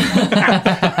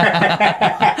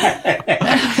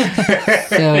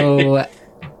 So,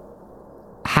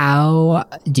 how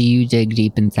do you dig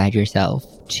deep inside yourself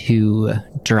to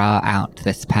draw out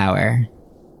this power?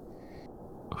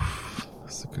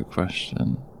 That's a good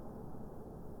question.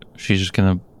 She's just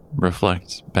gonna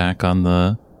reflect back on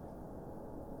the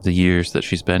years that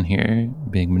she's been here,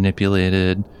 being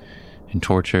manipulated and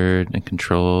tortured and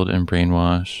controlled and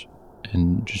brainwashed,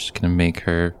 and just gonna make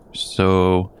her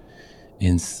so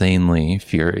insanely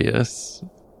furious.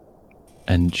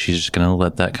 And she's just gonna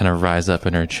let that kind of rise up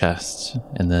in her chest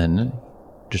and then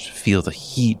just feel the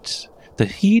heat,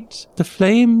 the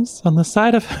flames on the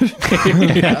side of her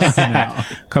face.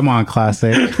 Come on,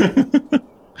 classic. Good.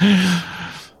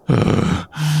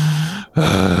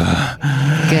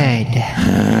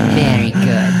 Very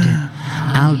good.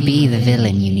 I'll be the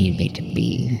villain you need me to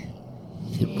be.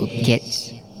 It will get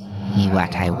me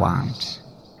what I want.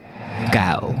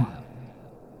 Go.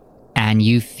 And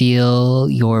you feel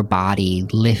your body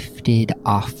lifted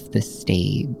off the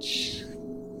stage.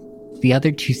 The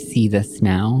other two see this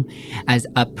now as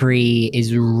Upri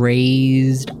is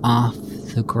raised off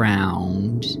the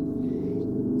ground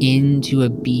into a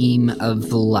beam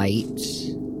of light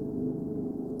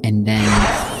and then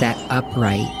set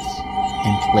upright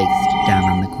and placed down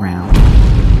on the ground.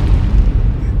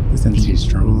 Since he's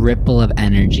strong. Ripple of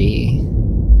energy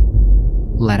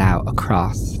let out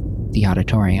across the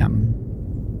auditorium.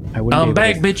 I'm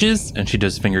back, bitches! And she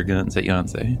does finger guns at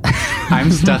Yonsei.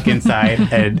 I'm stuck inside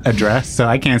a dress, so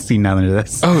I can't see none of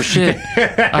this. Oh, shit.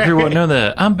 I won't know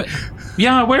that.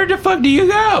 Yeah, where the fuck do you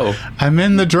go? I'm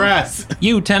in the dress.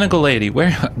 You tentacle lady,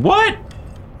 where? What?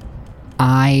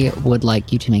 I would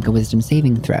like you to make a wisdom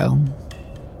saving throw.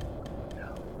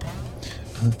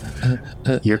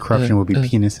 Your corruption will be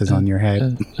penises on your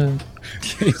head.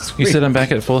 You said I'm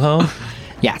back at full health?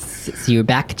 Yes, so you're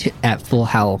back at full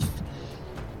health,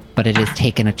 but it has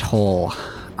taken a toll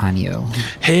on you.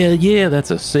 Hell yeah, that's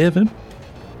a 7.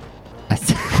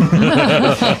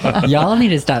 Y'all need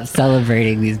to stop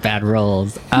celebrating these bad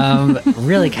rolls.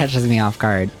 Really catches me off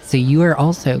guard. So you are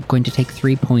also going to take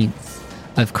 3 points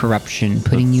of corruption,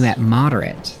 putting you at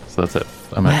moderate. So that's it.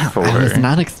 I'm at 4. I was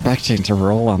not expecting to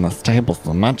roll on this table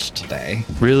so much today.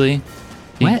 Really?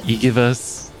 What? You give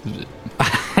us...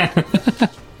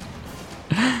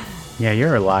 Yeah,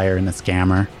 you're a liar and a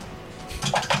scammer.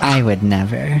 I would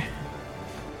never.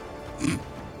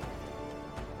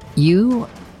 You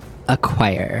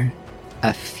acquire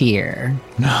a fear.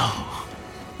 No.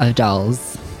 Of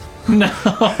dolls.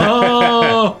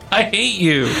 No. I hate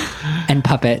you. And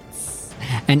puppets.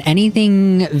 And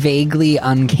anything vaguely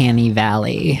uncanny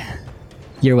valley.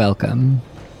 You're welcome.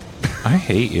 I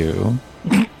hate you.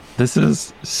 This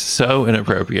is so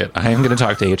inappropriate. I am going to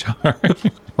talk to HR.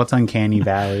 What's Uncanny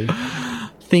Valley?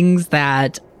 Things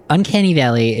that... Uncanny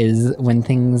Valley is when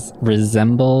things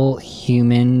resemble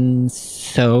humans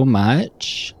so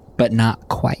much, but not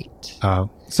quite. Oh,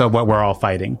 so what we're all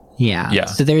fighting. Yeah.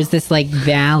 So there's this like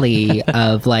valley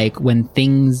of like when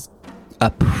things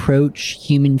approach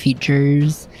human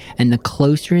features, and the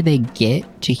closer they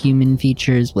get to human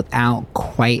features without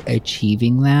quite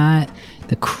achieving that,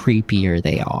 the creepier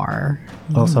they are.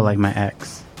 Also like my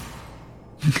ex.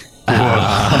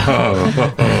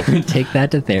 Take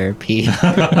that to therapy.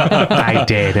 I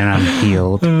did, and I'm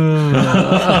healed.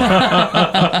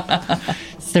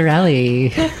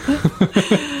 Sorelli.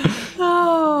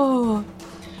 Oh,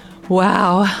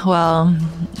 wow. Well,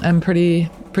 I'm pretty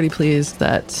pleased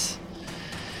that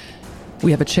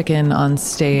we have a chicken on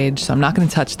stage, so I'm not going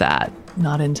to touch that.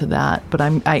 Not into that, but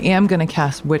I am going to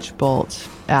cast Witch Bolt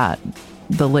at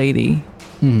the lady.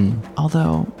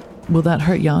 Although, will that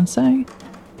hurt Yancey?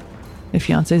 If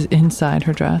Yancey's inside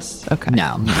her dress? Okay.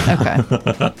 No. Okay.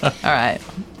 All right.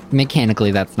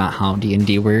 Mechanically, that's not how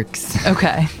D&D works.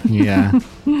 Okay. Yeah.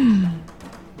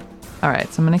 All right,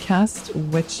 so I'm going to cast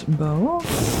Witch Bow.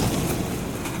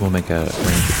 We'll make a range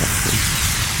attack, please.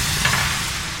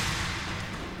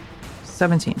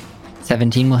 17.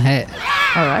 17 will hit.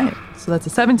 All right, so that's a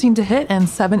 17 to hit and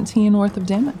 17 worth of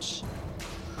damage.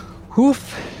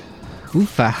 Oof.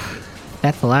 Oofa.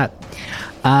 That's a lot.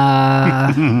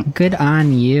 Good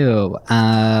on you.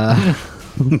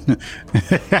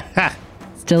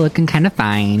 Still looking kind of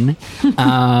fine.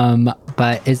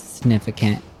 But a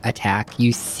significant attack.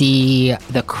 You see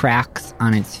the cracks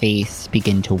on its face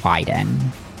begin to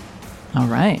widen. All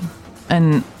right.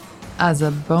 And as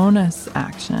a bonus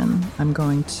action, I'm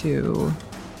going to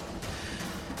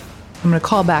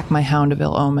call back my Hound of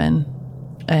Ill Omen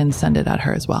and send it at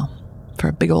her as well for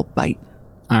a big old bite.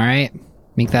 All right.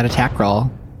 Make that attack roll.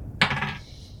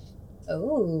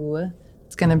 Oh.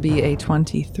 It's going to be a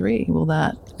 23. Will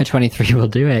that? A 23 will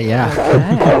do it, yeah.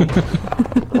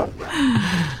 Okay.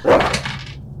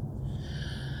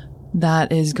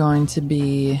 That is going to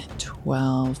be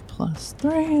 12 plus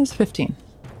 3 is 15.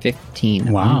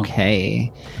 15. Wow.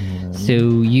 Okay.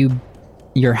 So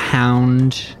your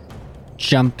hound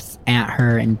jumps at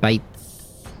her and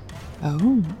bites.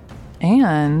 Oh.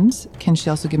 And can she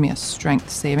also give me a strength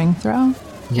saving throw?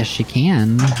 Yes, she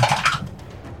can.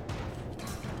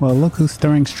 Well, look who's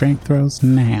throwing strength throws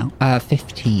now.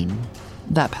 15.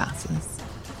 That passes.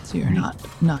 So you're not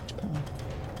knocked prone.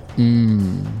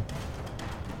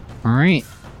 All right.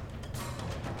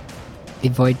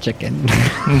 Avoid chicken.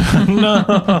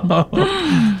 Well,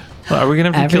 are we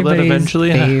going to have to kill that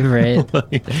eventually?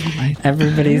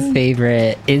 Everybody's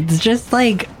favorite. It's just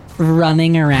like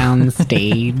running around the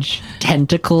stage.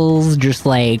 Tentacles just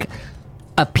like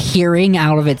appearing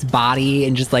out of its body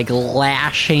and just like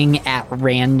lashing at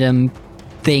random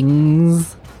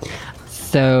things.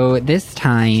 So this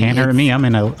time Can't hurt me. I'm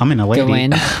in a lady.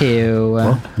 going to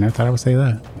Well, I never thought I would say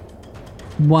that.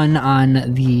 one on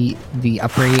the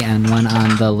uppity and one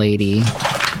on the lady.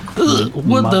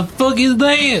 What the fuck is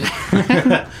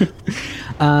that?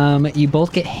 You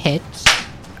both get hit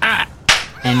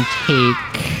and take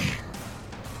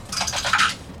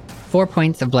 4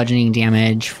 points of bludgeoning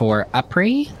damage for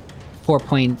Upri, 4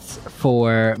 points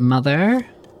for Mother,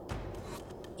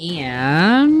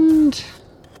 and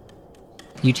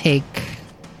you take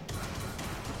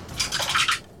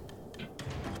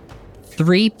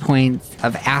 3 points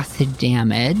of acid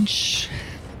damage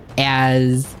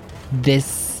as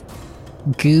this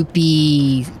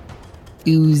goopy,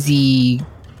 oozy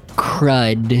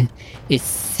crud is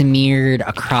smeared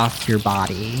across your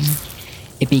body.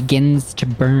 It begins to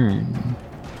burn.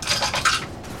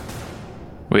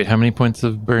 Wait, how many points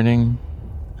of burning?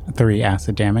 3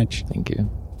 acid damage. Thank you.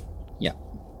 Yeah.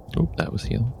 Oh, that was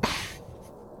healed.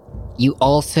 You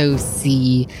also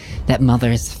see that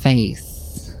Mother's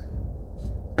face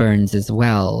burns as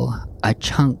well. A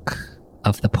chunk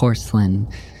of the porcelain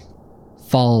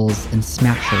falls and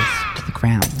smashes to the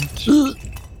ground.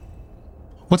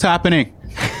 What's happening?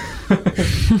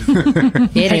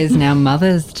 It is now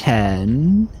Mother's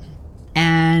turn,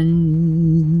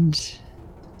 and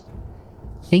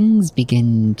things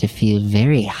begin to feel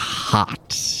very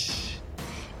hot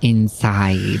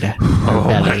inside her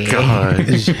belly. God.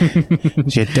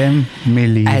 Je t'aime,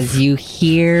 Millie. As you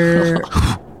hear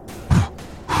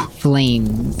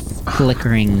flames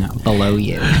flickering below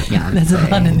you. There's a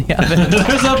bun in the oven.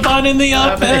 There's a bun in the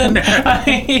oven. I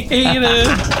hate it.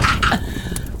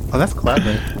 Oh, that's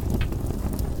clever.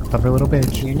 Clever little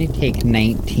bitch. You're gonna take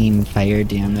 19 fire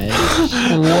damage.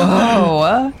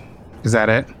 Whoa. Is that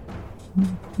it?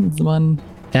 That's the one.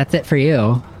 That's it for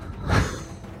you.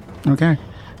 Okay.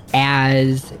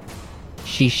 As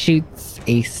she shoots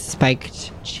a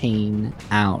spiked chain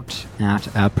out at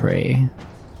Upri.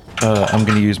 I'm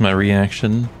going to use my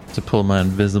reaction to pull my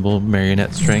invisible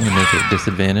marionette string and make it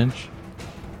disadvantage.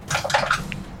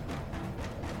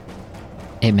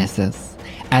 It misses.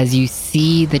 As you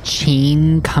see the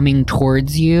chain coming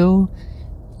towards you,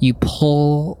 you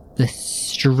pull the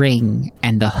string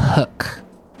and the hook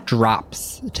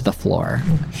drops to the floor.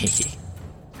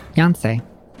 Yancey.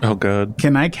 Oh, God.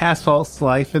 Can I cast False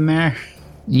Life in there?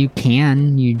 You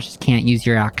can. You just can't use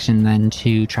your action then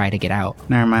to try to get out.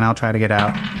 Never mind, I'll try to get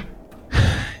out.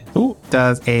 Ooh.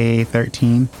 Does a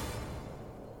 13.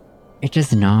 It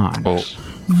does not. Oh.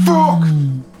 Fuck!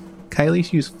 Can I at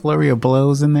least use Flurry of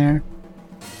Blows in there?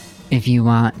 If you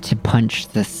want to punch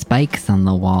the spikes on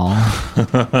the wall,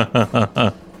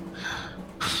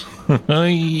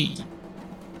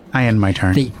 I end my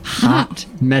turn. the hot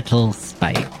metal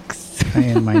spikes. I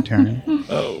end my turn.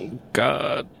 Oh,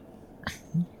 God.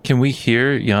 Can we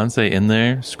hear Yancey in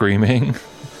there screaming?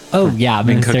 Oh yeah,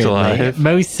 Being most cooked certainly. alive?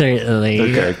 Most certainly.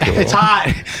 Okay, cool. It's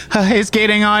hot. It's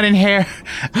getting on in here.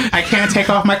 I can't take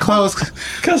off my clothes.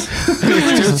 Because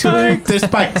There's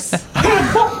spikes.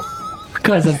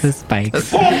 Because of the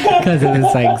spikes. Because of the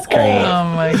spikes. Great. Oh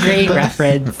my god. Great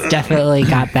reference. Definitely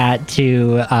got that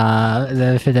to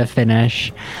the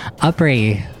finish.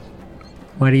 Upri,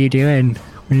 what are you doing?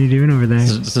 What are you doing over there?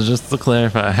 So just to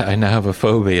clarify, I now have a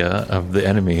phobia of the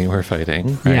enemy we're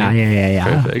fighting. Right?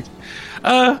 Yeah. Perfect.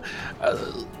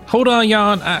 Hold on,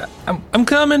 Jan. I'm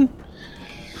coming.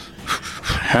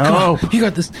 Oh, You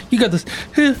got this. You got this.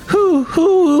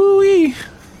 Hoo-wee.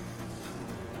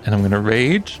 And I'm gonna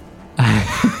rage.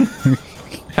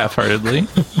 Half-heartedly.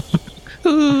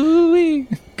 Hoo-wee.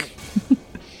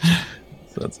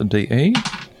 So that's a D8.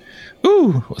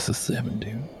 Ooh, what's a 7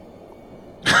 do?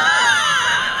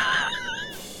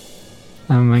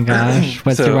 Oh my gosh.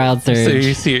 What's your wild surge?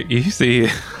 So you see,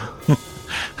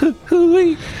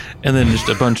 hoo-wee. And then just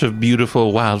a bunch of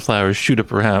beautiful wildflowers shoot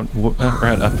up around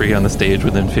Upri on the stage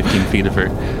within 15 feet of her.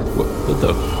 What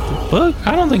the fuck?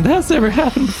 I don't think that's ever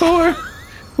happened before.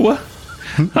 What?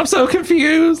 I'm so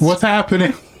confused. what's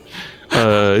happening?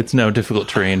 It's now difficult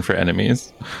terrain for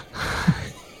enemies.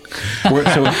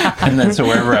 So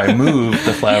wherever I move,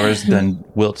 the flowers then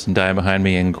wilt and die behind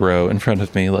me and grow in front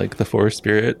of me like the forest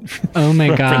spirit. Oh my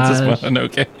from Princess gosh.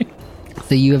 Mononoke.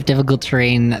 So you have difficult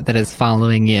terrain that is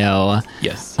following you.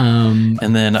 Yes. And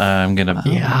then I'm gonna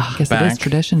I guess it is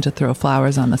tradition to throw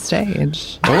flowers on the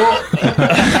stage.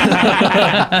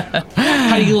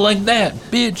 How do you like that,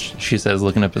 bitch? She says,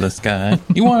 looking up at the sky.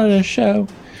 You wanted a show?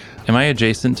 Am I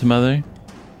adjacent to Mother?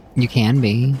 You can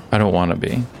be. I don't want to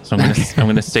be, so I'm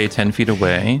gonna stay 10 feet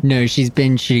away. No, she's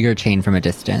been shooting her chain from a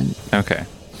distance. Okay.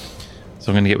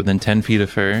 So I'm gonna get within 10 feet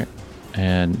of her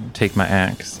and take my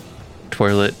axe,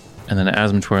 twirl it, and then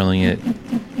as I'm twirling it,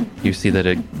 you see that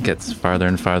it gets farther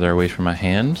and farther away from my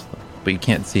hand, but you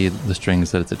can't see the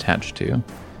strings that it's attached to.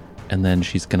 And then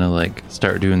she's gonna like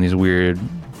start doing these weird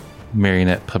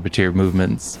marionette puppeteer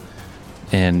movements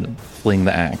and fling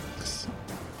the axe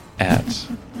at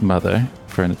Mother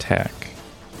for an attack.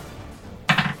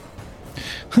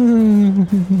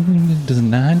 Does a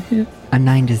 9 hit? A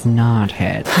 9 does not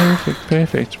hit.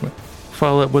 Perfect.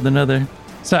 Follow up with another.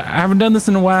 So I haven't done this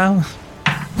in a while.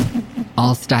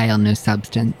 All style, no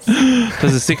substance.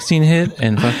 Does a 16 hit?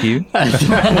 And fuck you. A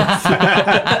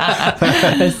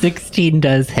 16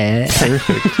 does hit.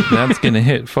 Perfect. That's gonna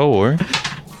hit for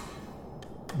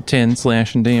 10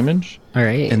 slashing damage. All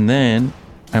right. And then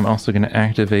I'm also gonna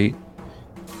activate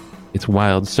its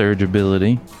wild surge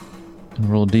ability and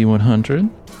roll D100.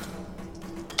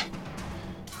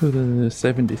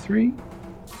 73.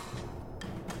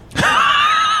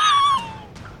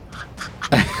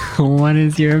 What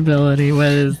is your ability? What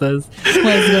is this?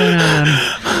 What's going on?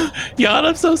 Jan,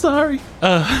 I'm so sorry.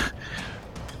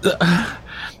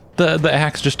 The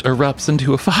axe just erupts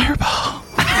into a fireball.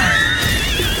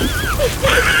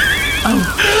 I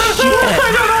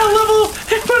don't know what level,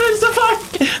 but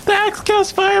it's the axe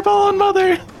casts fireball on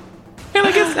Mother, and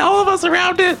I guess all of us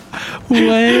around it.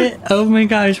 What? Oh my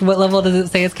gosh! What level does it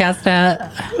say it's cast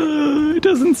at? It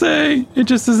doesn't say. It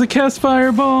just says it casts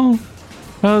fireball.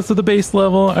 So the base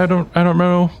level, I don't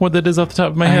know what that is off the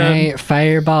top of my head. All right,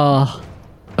 fireball.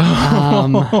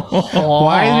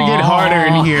 Why does it get harder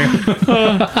in here?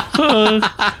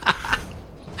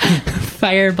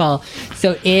 Fireball.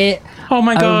 So it Oh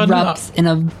my god! erupts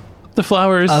in The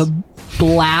flowers. a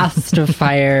blast of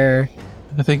fire.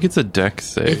 I think it's a deck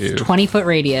save. It's 20-foot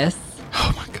radius,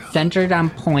 Oh my god! centered on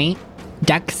point,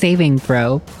 deck saving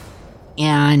throw,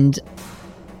 and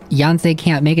Yancey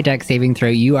can't make a deck saving throw.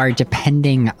 You are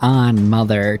depending on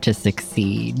Mother to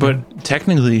succeed. But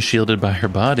technically shielded by her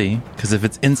body, because if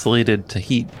it's insulated to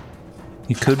heat,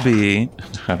 it could be.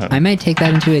 I might take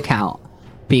that into account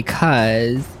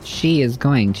because she is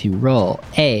going to roll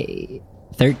a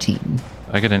 13.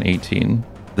 I got an 18.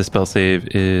 The spell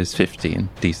save is 15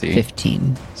 DC.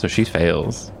 15. So she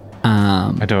fails.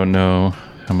 I don't know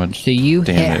how much. So you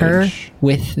hit her damage.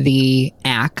 with the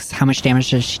axe. How much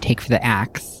damage does she take for the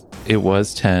axe? It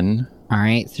was 10. All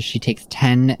right, so she takes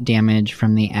 10 damage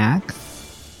from the axe.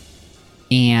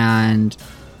 And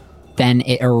then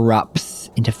it erupts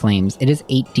into flames. It is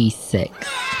 8d6.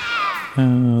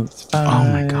 It's 5, Oh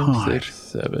my God. 6,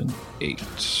 7, 8.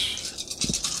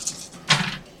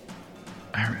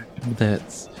 Alright,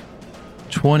 that's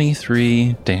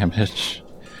 23 damage.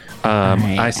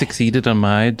 Alright. I succeeded on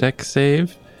my dex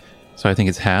save, so I think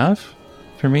it's half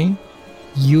for me.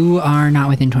 You are not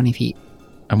within 20 feet.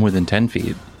 I'm within 10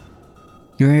 feet.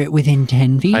 You're within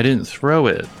 10 feet? I didn't throw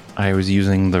it. I was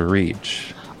using the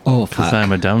reach. Oh, Because fuck.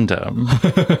 I'm a dum-dum.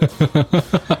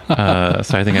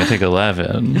 So I think I take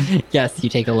 11 Yes, you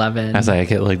take 11. as I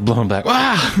get, like, blown back.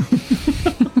 Ah!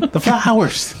 The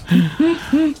flowers.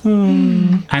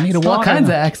 I need to walk. All kinds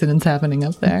of accidents happening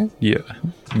up there. Yeah.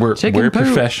 We're Chicken poop.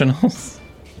 professionals.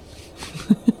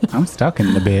 I'm stuck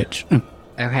in the bitch.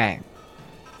 Okay.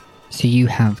 So you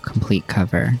have complete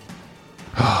cover,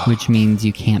 which means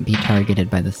you can't be targeted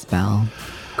by the spell.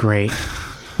 Great.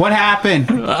 What happened?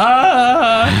 It's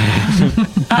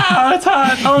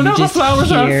hot. Oh, no, You the just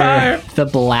flowers are on hear fire. the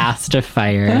blast of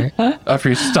fire. After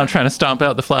you stop trying to stomp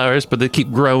out the flowers, but they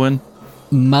keep growing.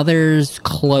 Mother's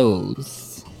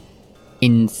clothes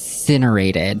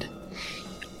incinerated.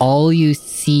 All you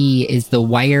see is the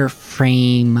wire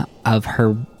frame of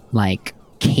her, like,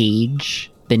 cage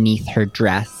beneath her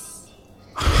dress.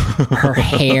 Her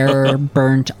hair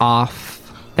burnt off,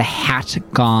 the hat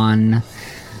gone,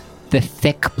 the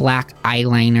thick black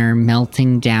eyeliner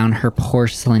melting down her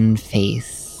porcelain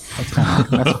face.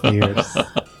 That's fierce.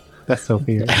 That's so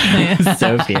fierce.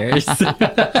 So fierce.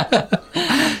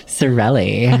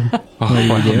 Sorelli. Oh,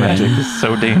 wow, magic is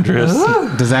so dangerous.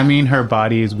 Does that mean her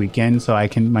body is weakened so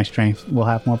my strength will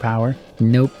have more power?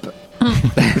 Nope.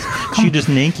 She just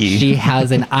naked. She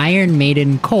has an Iron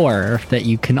Maiden core that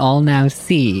you can all now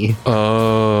see.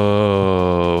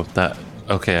 Oh, that.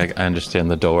 Okay, I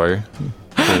understand the door.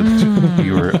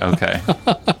 You were okay.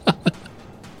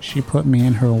 She put me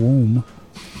in her womb.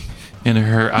 In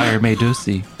her ire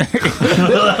Medusi.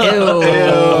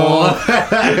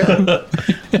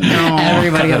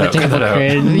 Everybody on the table Cut it out.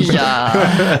 cringe.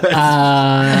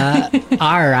 Yeah.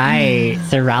 All right,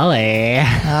 Sorelli.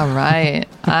 All right.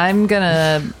 I'm going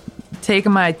to take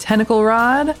my tentacle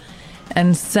rod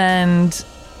and send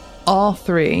all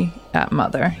 3 at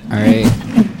Mother. All right.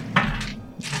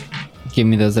 Give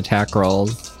me those attack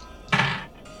rolls.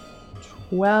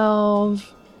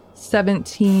 12,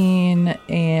 17,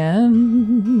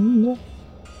 and what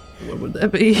would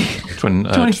that be?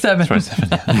 27. 27,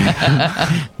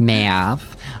 yeah.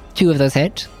 Math. 2 of those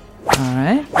hit. All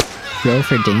right. Roll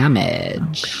for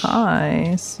damage.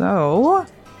 Hi. So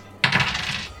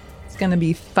it's going to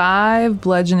be 5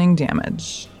 bludgeoning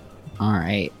damage. All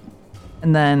right.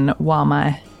 And then while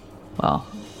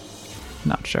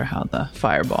not sure how the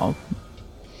fireball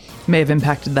may have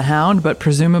impacted the hound, but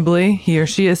presumably he or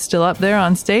she is still up there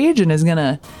on stage and is going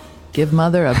to give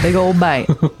Mother a big old bite.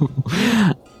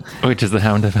 Wait, does the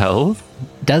hound have health?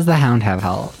 Does the hound have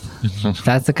health?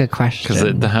 That's a good question.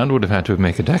 Because the hound would have had to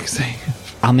make a dex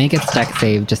save. I'll make its dex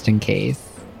save just in case.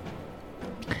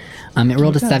 It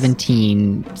rolled a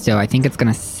 17, so I think it's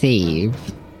going to save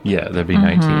Yeah, that'd be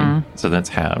 19. So that's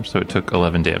half. So it took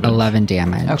 11 damage. 11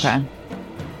 damage. Okay.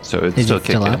 So it's Is still it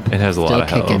still kicking. up? It has a Still lot of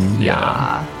health. kicking.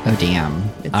 Yeah. Oh, damn.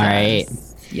 It All right.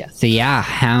 does. Yes. So, yeah,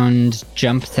 hound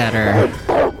jumps at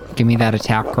her. Give me that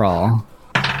attack roll.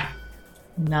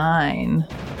 9.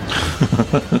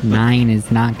 9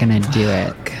 is not going to do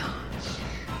it.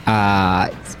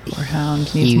 Poor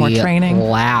hound needs more He training. Sending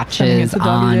it latches to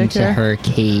doggy onto daycare. her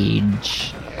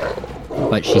cage,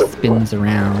 but she spins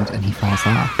around and he falls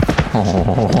off.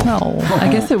 No, I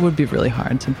guess it would be really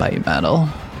hard to bite metal.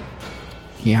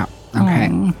 Yeah.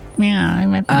 Okay. Yeah,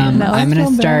 I'm at I'm No, gonna it's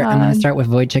so start. I'm gonna bad. start with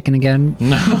Void Chicken again.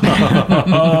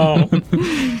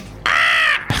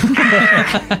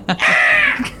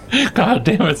 God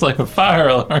damn, it's like a fire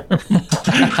alarm.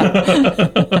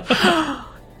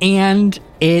 And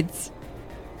its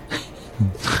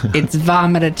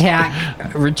vomit attack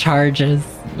recharges.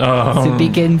 So it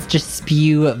begins to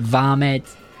spew vomit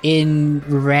in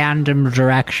random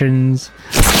directions.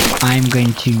 I'm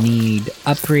going to need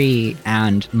Upri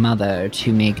and Mother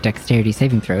to make dexterity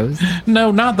saving throws.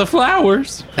 No, not the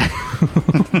flowers.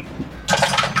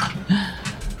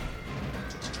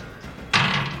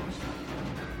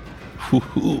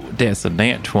 That's a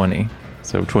nat 20.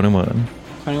 So 21.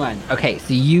 21. Okay,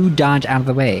 so you dodge out of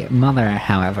the way. Mother,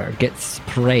 however, gets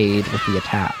sprayed with the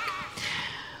attack.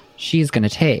 She's going to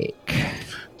take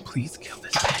Please kill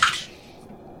this bitch.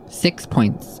 6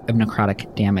 points of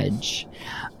necrotic damage.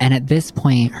 And at this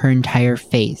point, her entire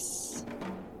face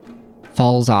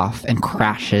falls off and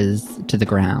crashes to the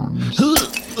ground.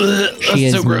 She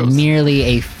is so gross. merely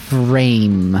a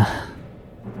frame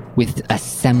with a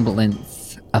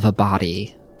semblance of a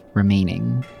body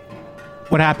remaining.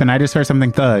 What happened? I just heard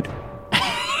something thud.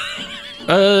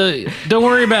 Don't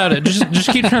worry about it.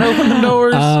 Just keep trying to open the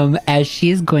doors. As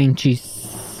she is going to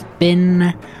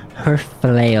spin her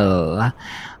flail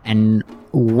and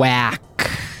whack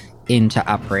into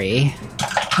Upri.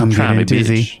 I'm Try me, getting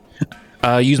dizzy. bitch.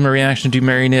 Use my reaction to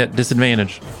marionette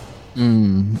disadvantage.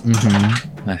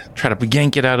 I try to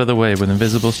yank it out of the way with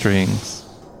invisible strings.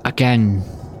 Again,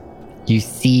 you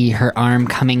see her arm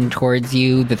coming towards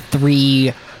you, the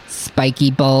 3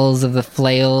 spiky balls of the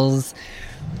flails,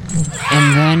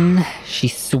 and then she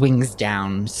swings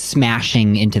down,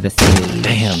 smashing into the stage.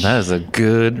 Damn, that is a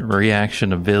good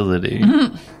reaction ability.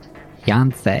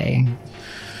 Beyonce.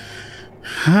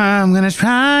 I'm gonna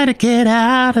try to get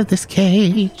out of this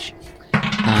cage.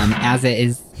 As it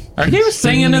is Are you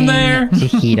singing in there? to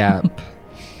heat up.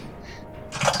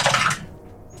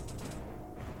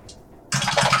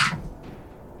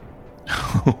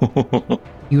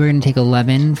 You were going to take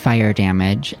 11 fire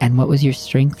damage, and what was your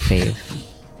strength save?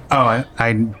 Oh,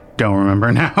 I don't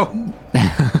remember now.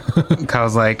 I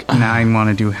was like, now I want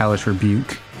to do Hellish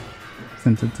Rebuke.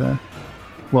 Since it's a...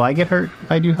 Will I get hurt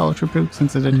if I do Hellish Rebuke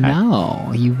since it's attack?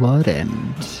 No, you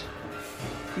wouldn't.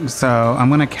 So I'm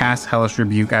going to cast Hellish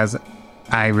Rebuke as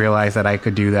I realize that I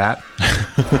could do that.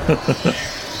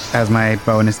 As my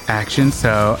bonus action.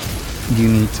 So you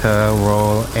need to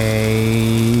roll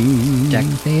a... Dex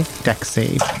save? Dex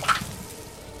save.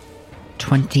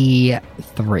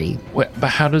 23. Wait, but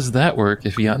how does that work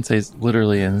if Beyonce's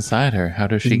literally inside her? How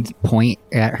does she... Point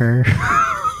at her.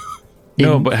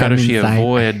 No, but how From does she inside.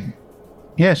 avoid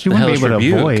Yeah, she the wouldn't be hellish able to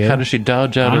rebuke? avoid it. How does she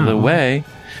dodge out of the way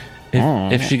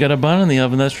if she got a bun in the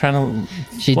oven that's trying to...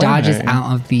 She flame dodges her?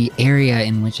 out of the area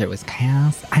in which it was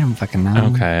cast. I don't fucking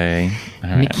know. Okay. All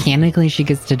right. Mechanically, she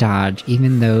gets to dodge,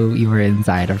 even though you were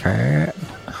inside of her.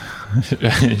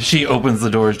 She opens the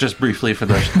doors just briefly for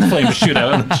the flame to shoot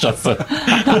out and then shuts them.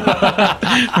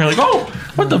 We're like, oh,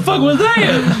 what the fuck was that?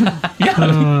 Yeah.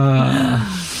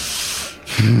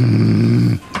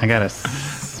 I got a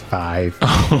 5.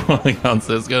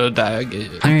 Beyonce's gonna die again.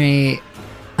 All right,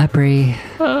 Upri.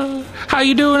 How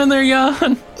you doing in there,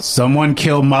 Jan? Someone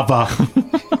kill mother.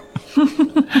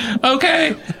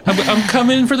 Okay, I'm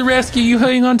coming for the rescue. You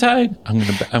hang on tight. I'm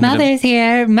gonna Mother's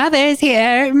here. Mother's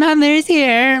here. Mother's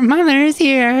here. Mother's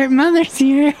here. Mother's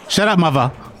here. Shut up,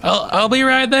 mother. I'll be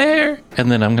right there.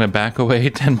 And then I'm gonna back away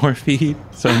 10 more feet,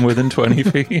 so I'm within 20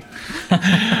 feet.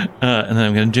 And then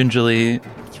I'm gonna gingerly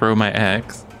throw my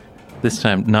axe. This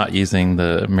time, not using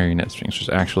the marionette strings,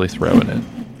 just actually throwing it.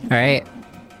 All right.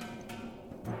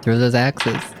 Throw those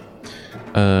axes.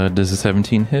 Does a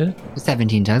 17 hit?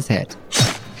 17 does hit.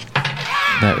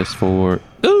 That is for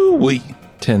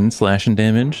 10 slashing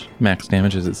damage, max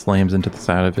damage as it slams into the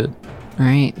side of it. All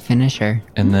right, finish her.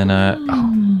 And then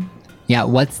Yeah,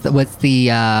 what's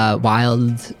the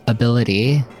wild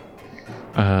ability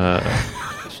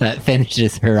that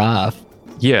finishes her off?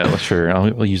 yeah, sure.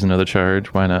 I'll use another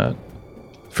charge. Why not?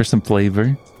 For some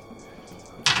flavor.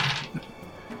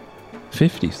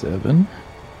 57.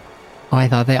 Oh, I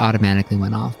thought they automatically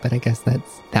went off, but I guess that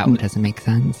doesn't make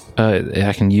sense.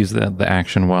 I can use the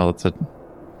action while it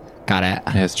Got it.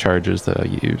 has charges that I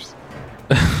use.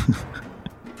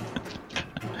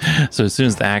 So as soon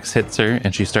as the axe hits her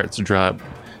and she starts to drop,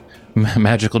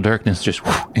 magical darkness just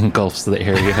engulfs the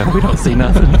area. We don't see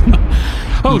nothing.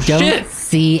 Oh, Don't shit!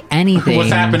 see anything.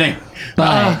 What's happening?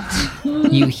 But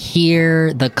you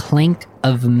hear the clink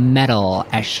of metal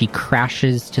as she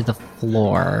crashes to the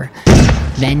floor.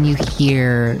 Then you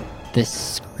hear the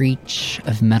screech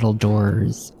of metal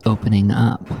doors opening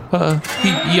up.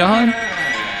 Jan?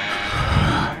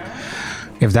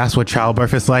 If that's what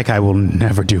childbirth is like, I will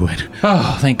never do it.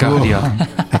 Oh, thank God, Jan.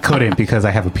 I couldn't because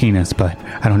I have a penis, but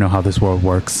I don't know how this world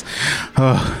works.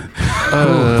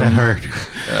 That hurt.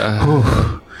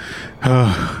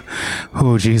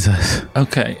 Oh, Jesus.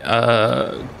 Okay,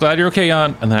 glad you're okay,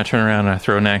 Jan. And then I turn around and I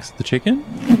throw an axe at the chicken.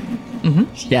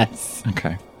 Yes.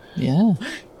 Okay. Yeah.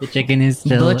 The chicken is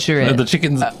still Butcher it. The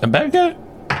chicken's a bad guy?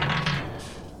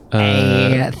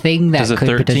 a thing that does a could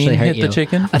 13 potentially hurt hit you. the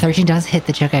chicken? A 13 does hit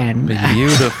the chicken.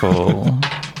 Beautiful.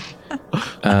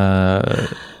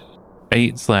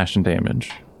 8 slashing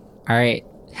damage. All right.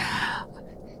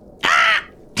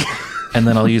 And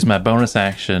then I'll use my bonus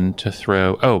action to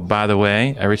throw. Oh, by the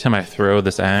way, every time I throw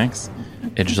this axe,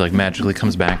 it just like magically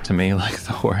comes back to me like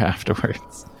Thor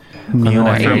afterwards. And then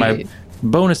I throw my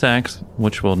bonus axe,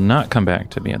 which will not come back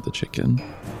to me at the chicken.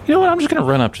 You know what? I'm just going to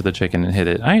run up to the chicken and hit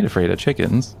it. I ain't afraid of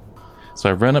chickens. So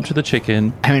I run up to the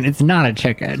chicken. I mean, it's not a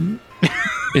chicken.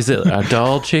 Is it a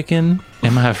doll chicken?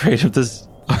 Am I afraid of this?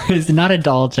 It's not a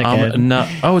doll chicken. No.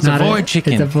 Oh, it's a Not void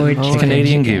chicken. It's a void chicken.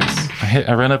 Canadian goose.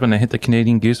 I run up and I hit the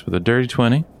Canadian goose with a dirty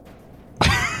 20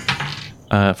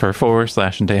 for 4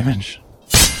 slashing damage.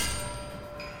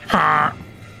 I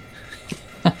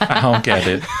don't get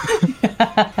it.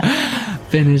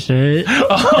 Finish it.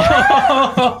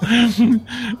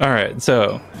 All right,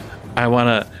 so I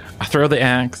throw the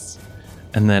axe,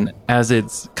 and then as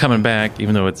it's coming back,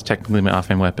 even though it's technically my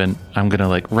offhand weapon, I'm gonna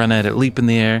like run at it, leap in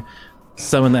the air,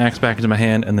 summon the axe back into my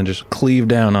hand, and then just cleave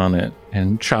down on it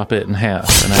and chop it in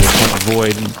half. And I just want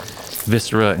void,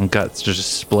 viscera, and guts to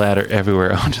just splatter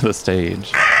everywhere onto the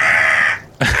stage.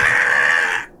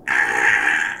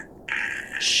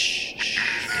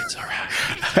 It's all right.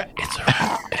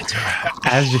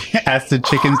 As the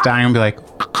chicken's dying, I'll be like,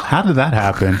 how did that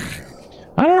happen?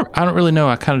 I don't really know.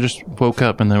 I kind of just woke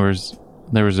up and there was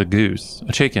a goose,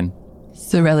 a chicken.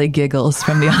 Sorelli giggles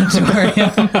from the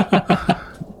auditorium.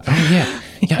 Oh yeah,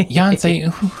 Yancey.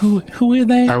 Who are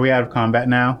they? Are we out of combat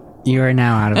now? You are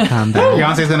now out of combat.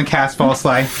 Beyonce's gonna cast False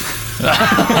Light.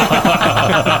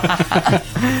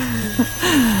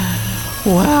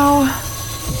 Wow.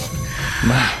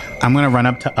 I'm gonna run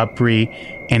up to Upri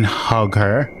and hug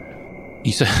her.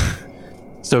 You said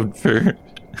so for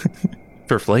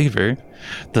flavor.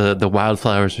 The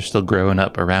wildflowers are still growing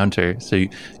up around her, so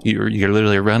you're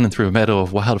literally running through a meadow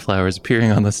of wildflowers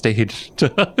appearing on the stage.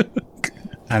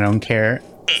 I don't care.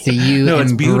 So you No, it's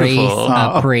embrace beautiful.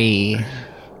 Apri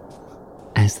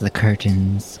as the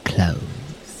curtains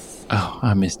close. Oh,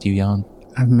 I missed you, Jan.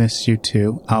 I've missed you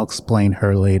too. I'll explain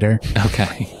her later.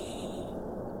 Okay.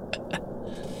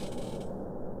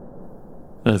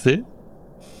 That's it?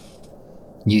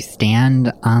 You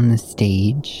stand on the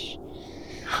stage.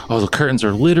 Oh, the curtains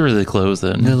are literally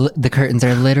closing. The curtains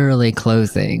are literally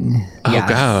closing. Oh, Yes.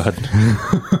 God.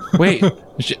 Wait.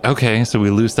 Okay, so we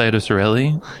lose sight of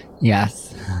Sorelli?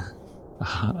 Yes.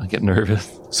 I get nervous.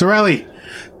 Sorelli!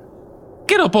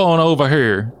 Get up on over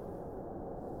here.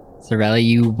 Sorelli,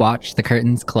 you watch the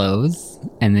curtains close,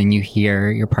 and then you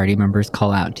hear your party members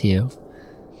call out to you.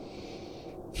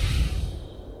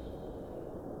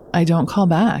 I don't call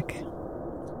back.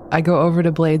 I go over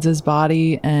to Blades'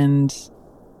 body and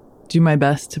do my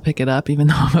best to pick it up, even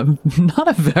though I'm not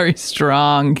a very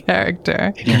strong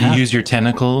character. Can you use your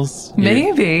tentacles?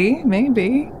 Maybe.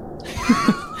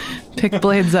 Pick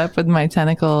Blades up with my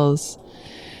tentacles.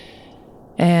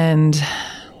 And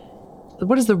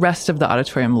what does the rest of the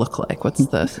auditorium look like? What's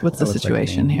the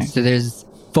situation here? So there's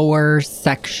 4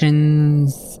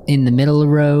 sections in the middle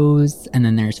rows, and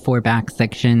then there's 4 back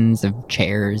sections of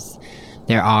chairs.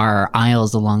 There are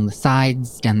aisles along the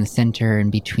sides, down the center,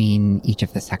 and between each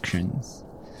of the sections.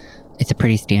 It's a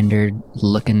pretty standard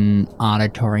looking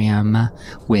auditorium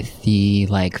with the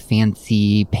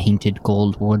fancy painted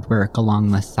gold woodwork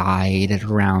along the side and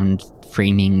around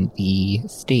framing the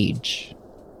stage.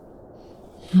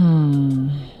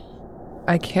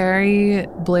 I carry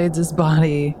Blades'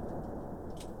 body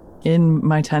in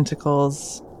my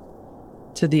tentacles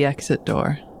to the exit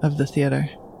door of the theater.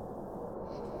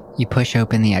 You push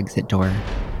open the exit door,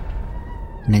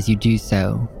 and as you do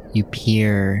so, you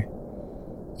peer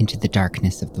into the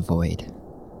darkness of the void.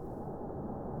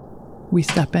 We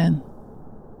step in.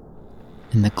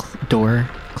 And the door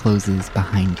closes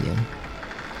behind you.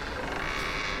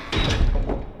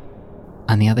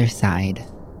 On the other side,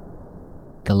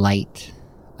 the light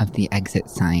of the exit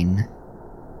sign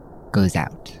goes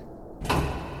out.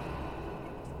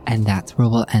 And that's where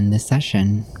we'll end this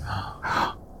session.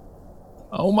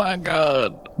 Oh my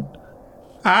God.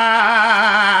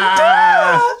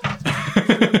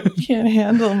 Can't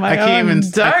handle my I can't own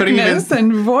even- I couldn't even- darkness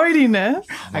and voidiness.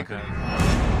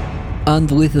 And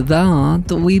with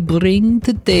that, we bring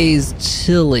today's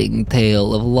chilling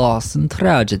tale of loss and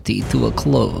tragedy to a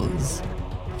close.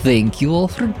 Thank you all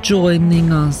for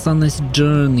joining us on this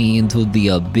journey into the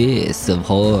abyss of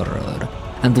horror,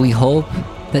 and we hope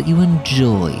that you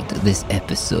enjoyed this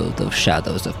episode of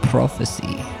Shadows of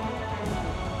Prophecy.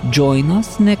 Join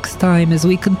us next time as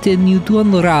we continue to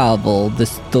unravel the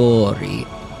story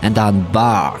and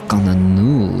embark on a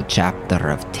new chapter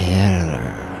of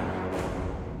terror.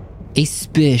 A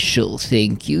special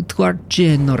thank you to our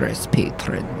generous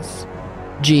patrons,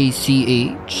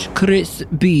 JCH, Chris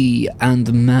B,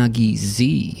 and Maggie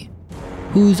Z,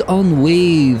 whose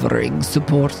unwavering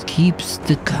support keeps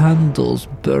the candles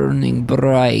burning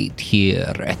bright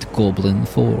here at Goblin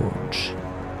Forge.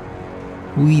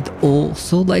 We'd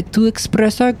also like to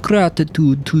express our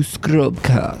gratitude to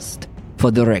Scrubcast for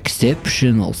their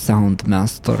exceptional sound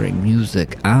mastering,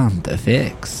 music, and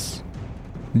effects.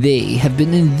 They have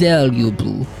been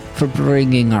invaluable for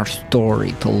bringing our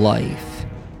story to life.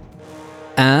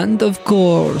 And of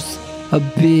course, a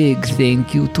big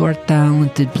thank you to our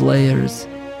talented players,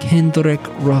 Kendrick,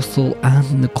 Russell,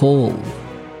 and Nicole.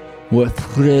 We're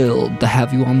thrilled to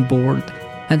have you on board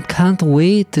and can't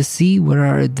wait to see where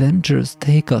our adventures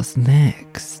take us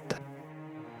next.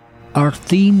 Our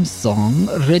theme song,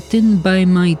 written by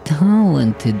my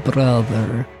talented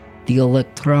brother, the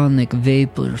electronic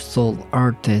vapor soul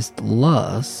artist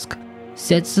Lusk,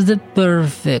 sets the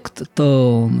perfect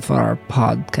tone for our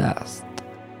podcast.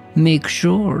 Make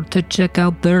sure to check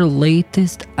out their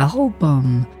latest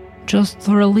album, just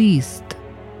released,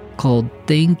 called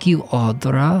Thank You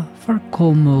Audra for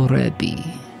Komorebi.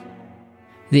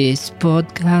 This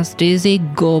podcast is a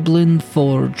Goblin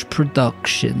Forge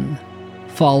production.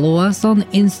 Follow us on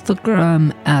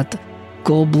Instagram at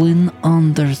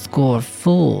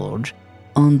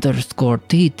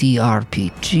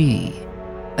goblin_forge_TTRPG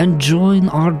and join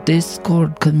our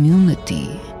Discord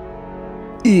community.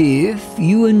 If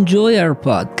you enjoy our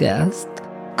podcast,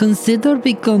 consider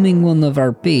becoming one of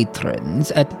our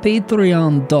patrons at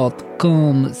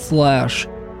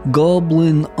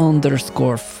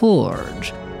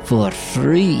patreon.com/goblin_forge for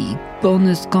free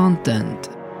bonus content,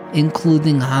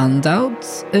 including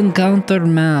handouts, encounter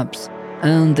maps,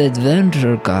 and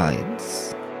adventure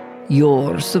guides.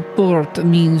 Your support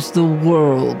means the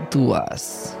world to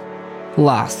us.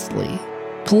 Lastly,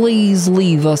 please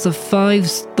leave us a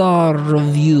 5-star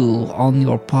review on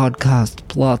your podcast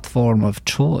platform of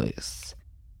choice.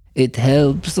 It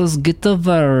helps us get the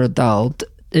word out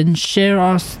and share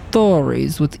our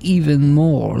stories with even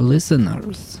more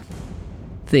listeners.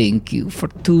 Thank you for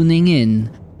tuning in,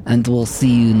 and we'll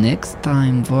see you next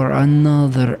time for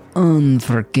another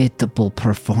unforgettable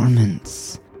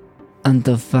performance. And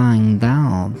to find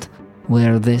out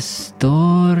where this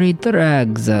story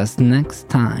drags us next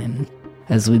time,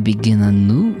 as we begin a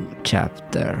new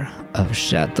chapter of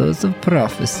Shadows of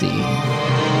Prophecy.